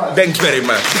you very much. Thanks very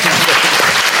much.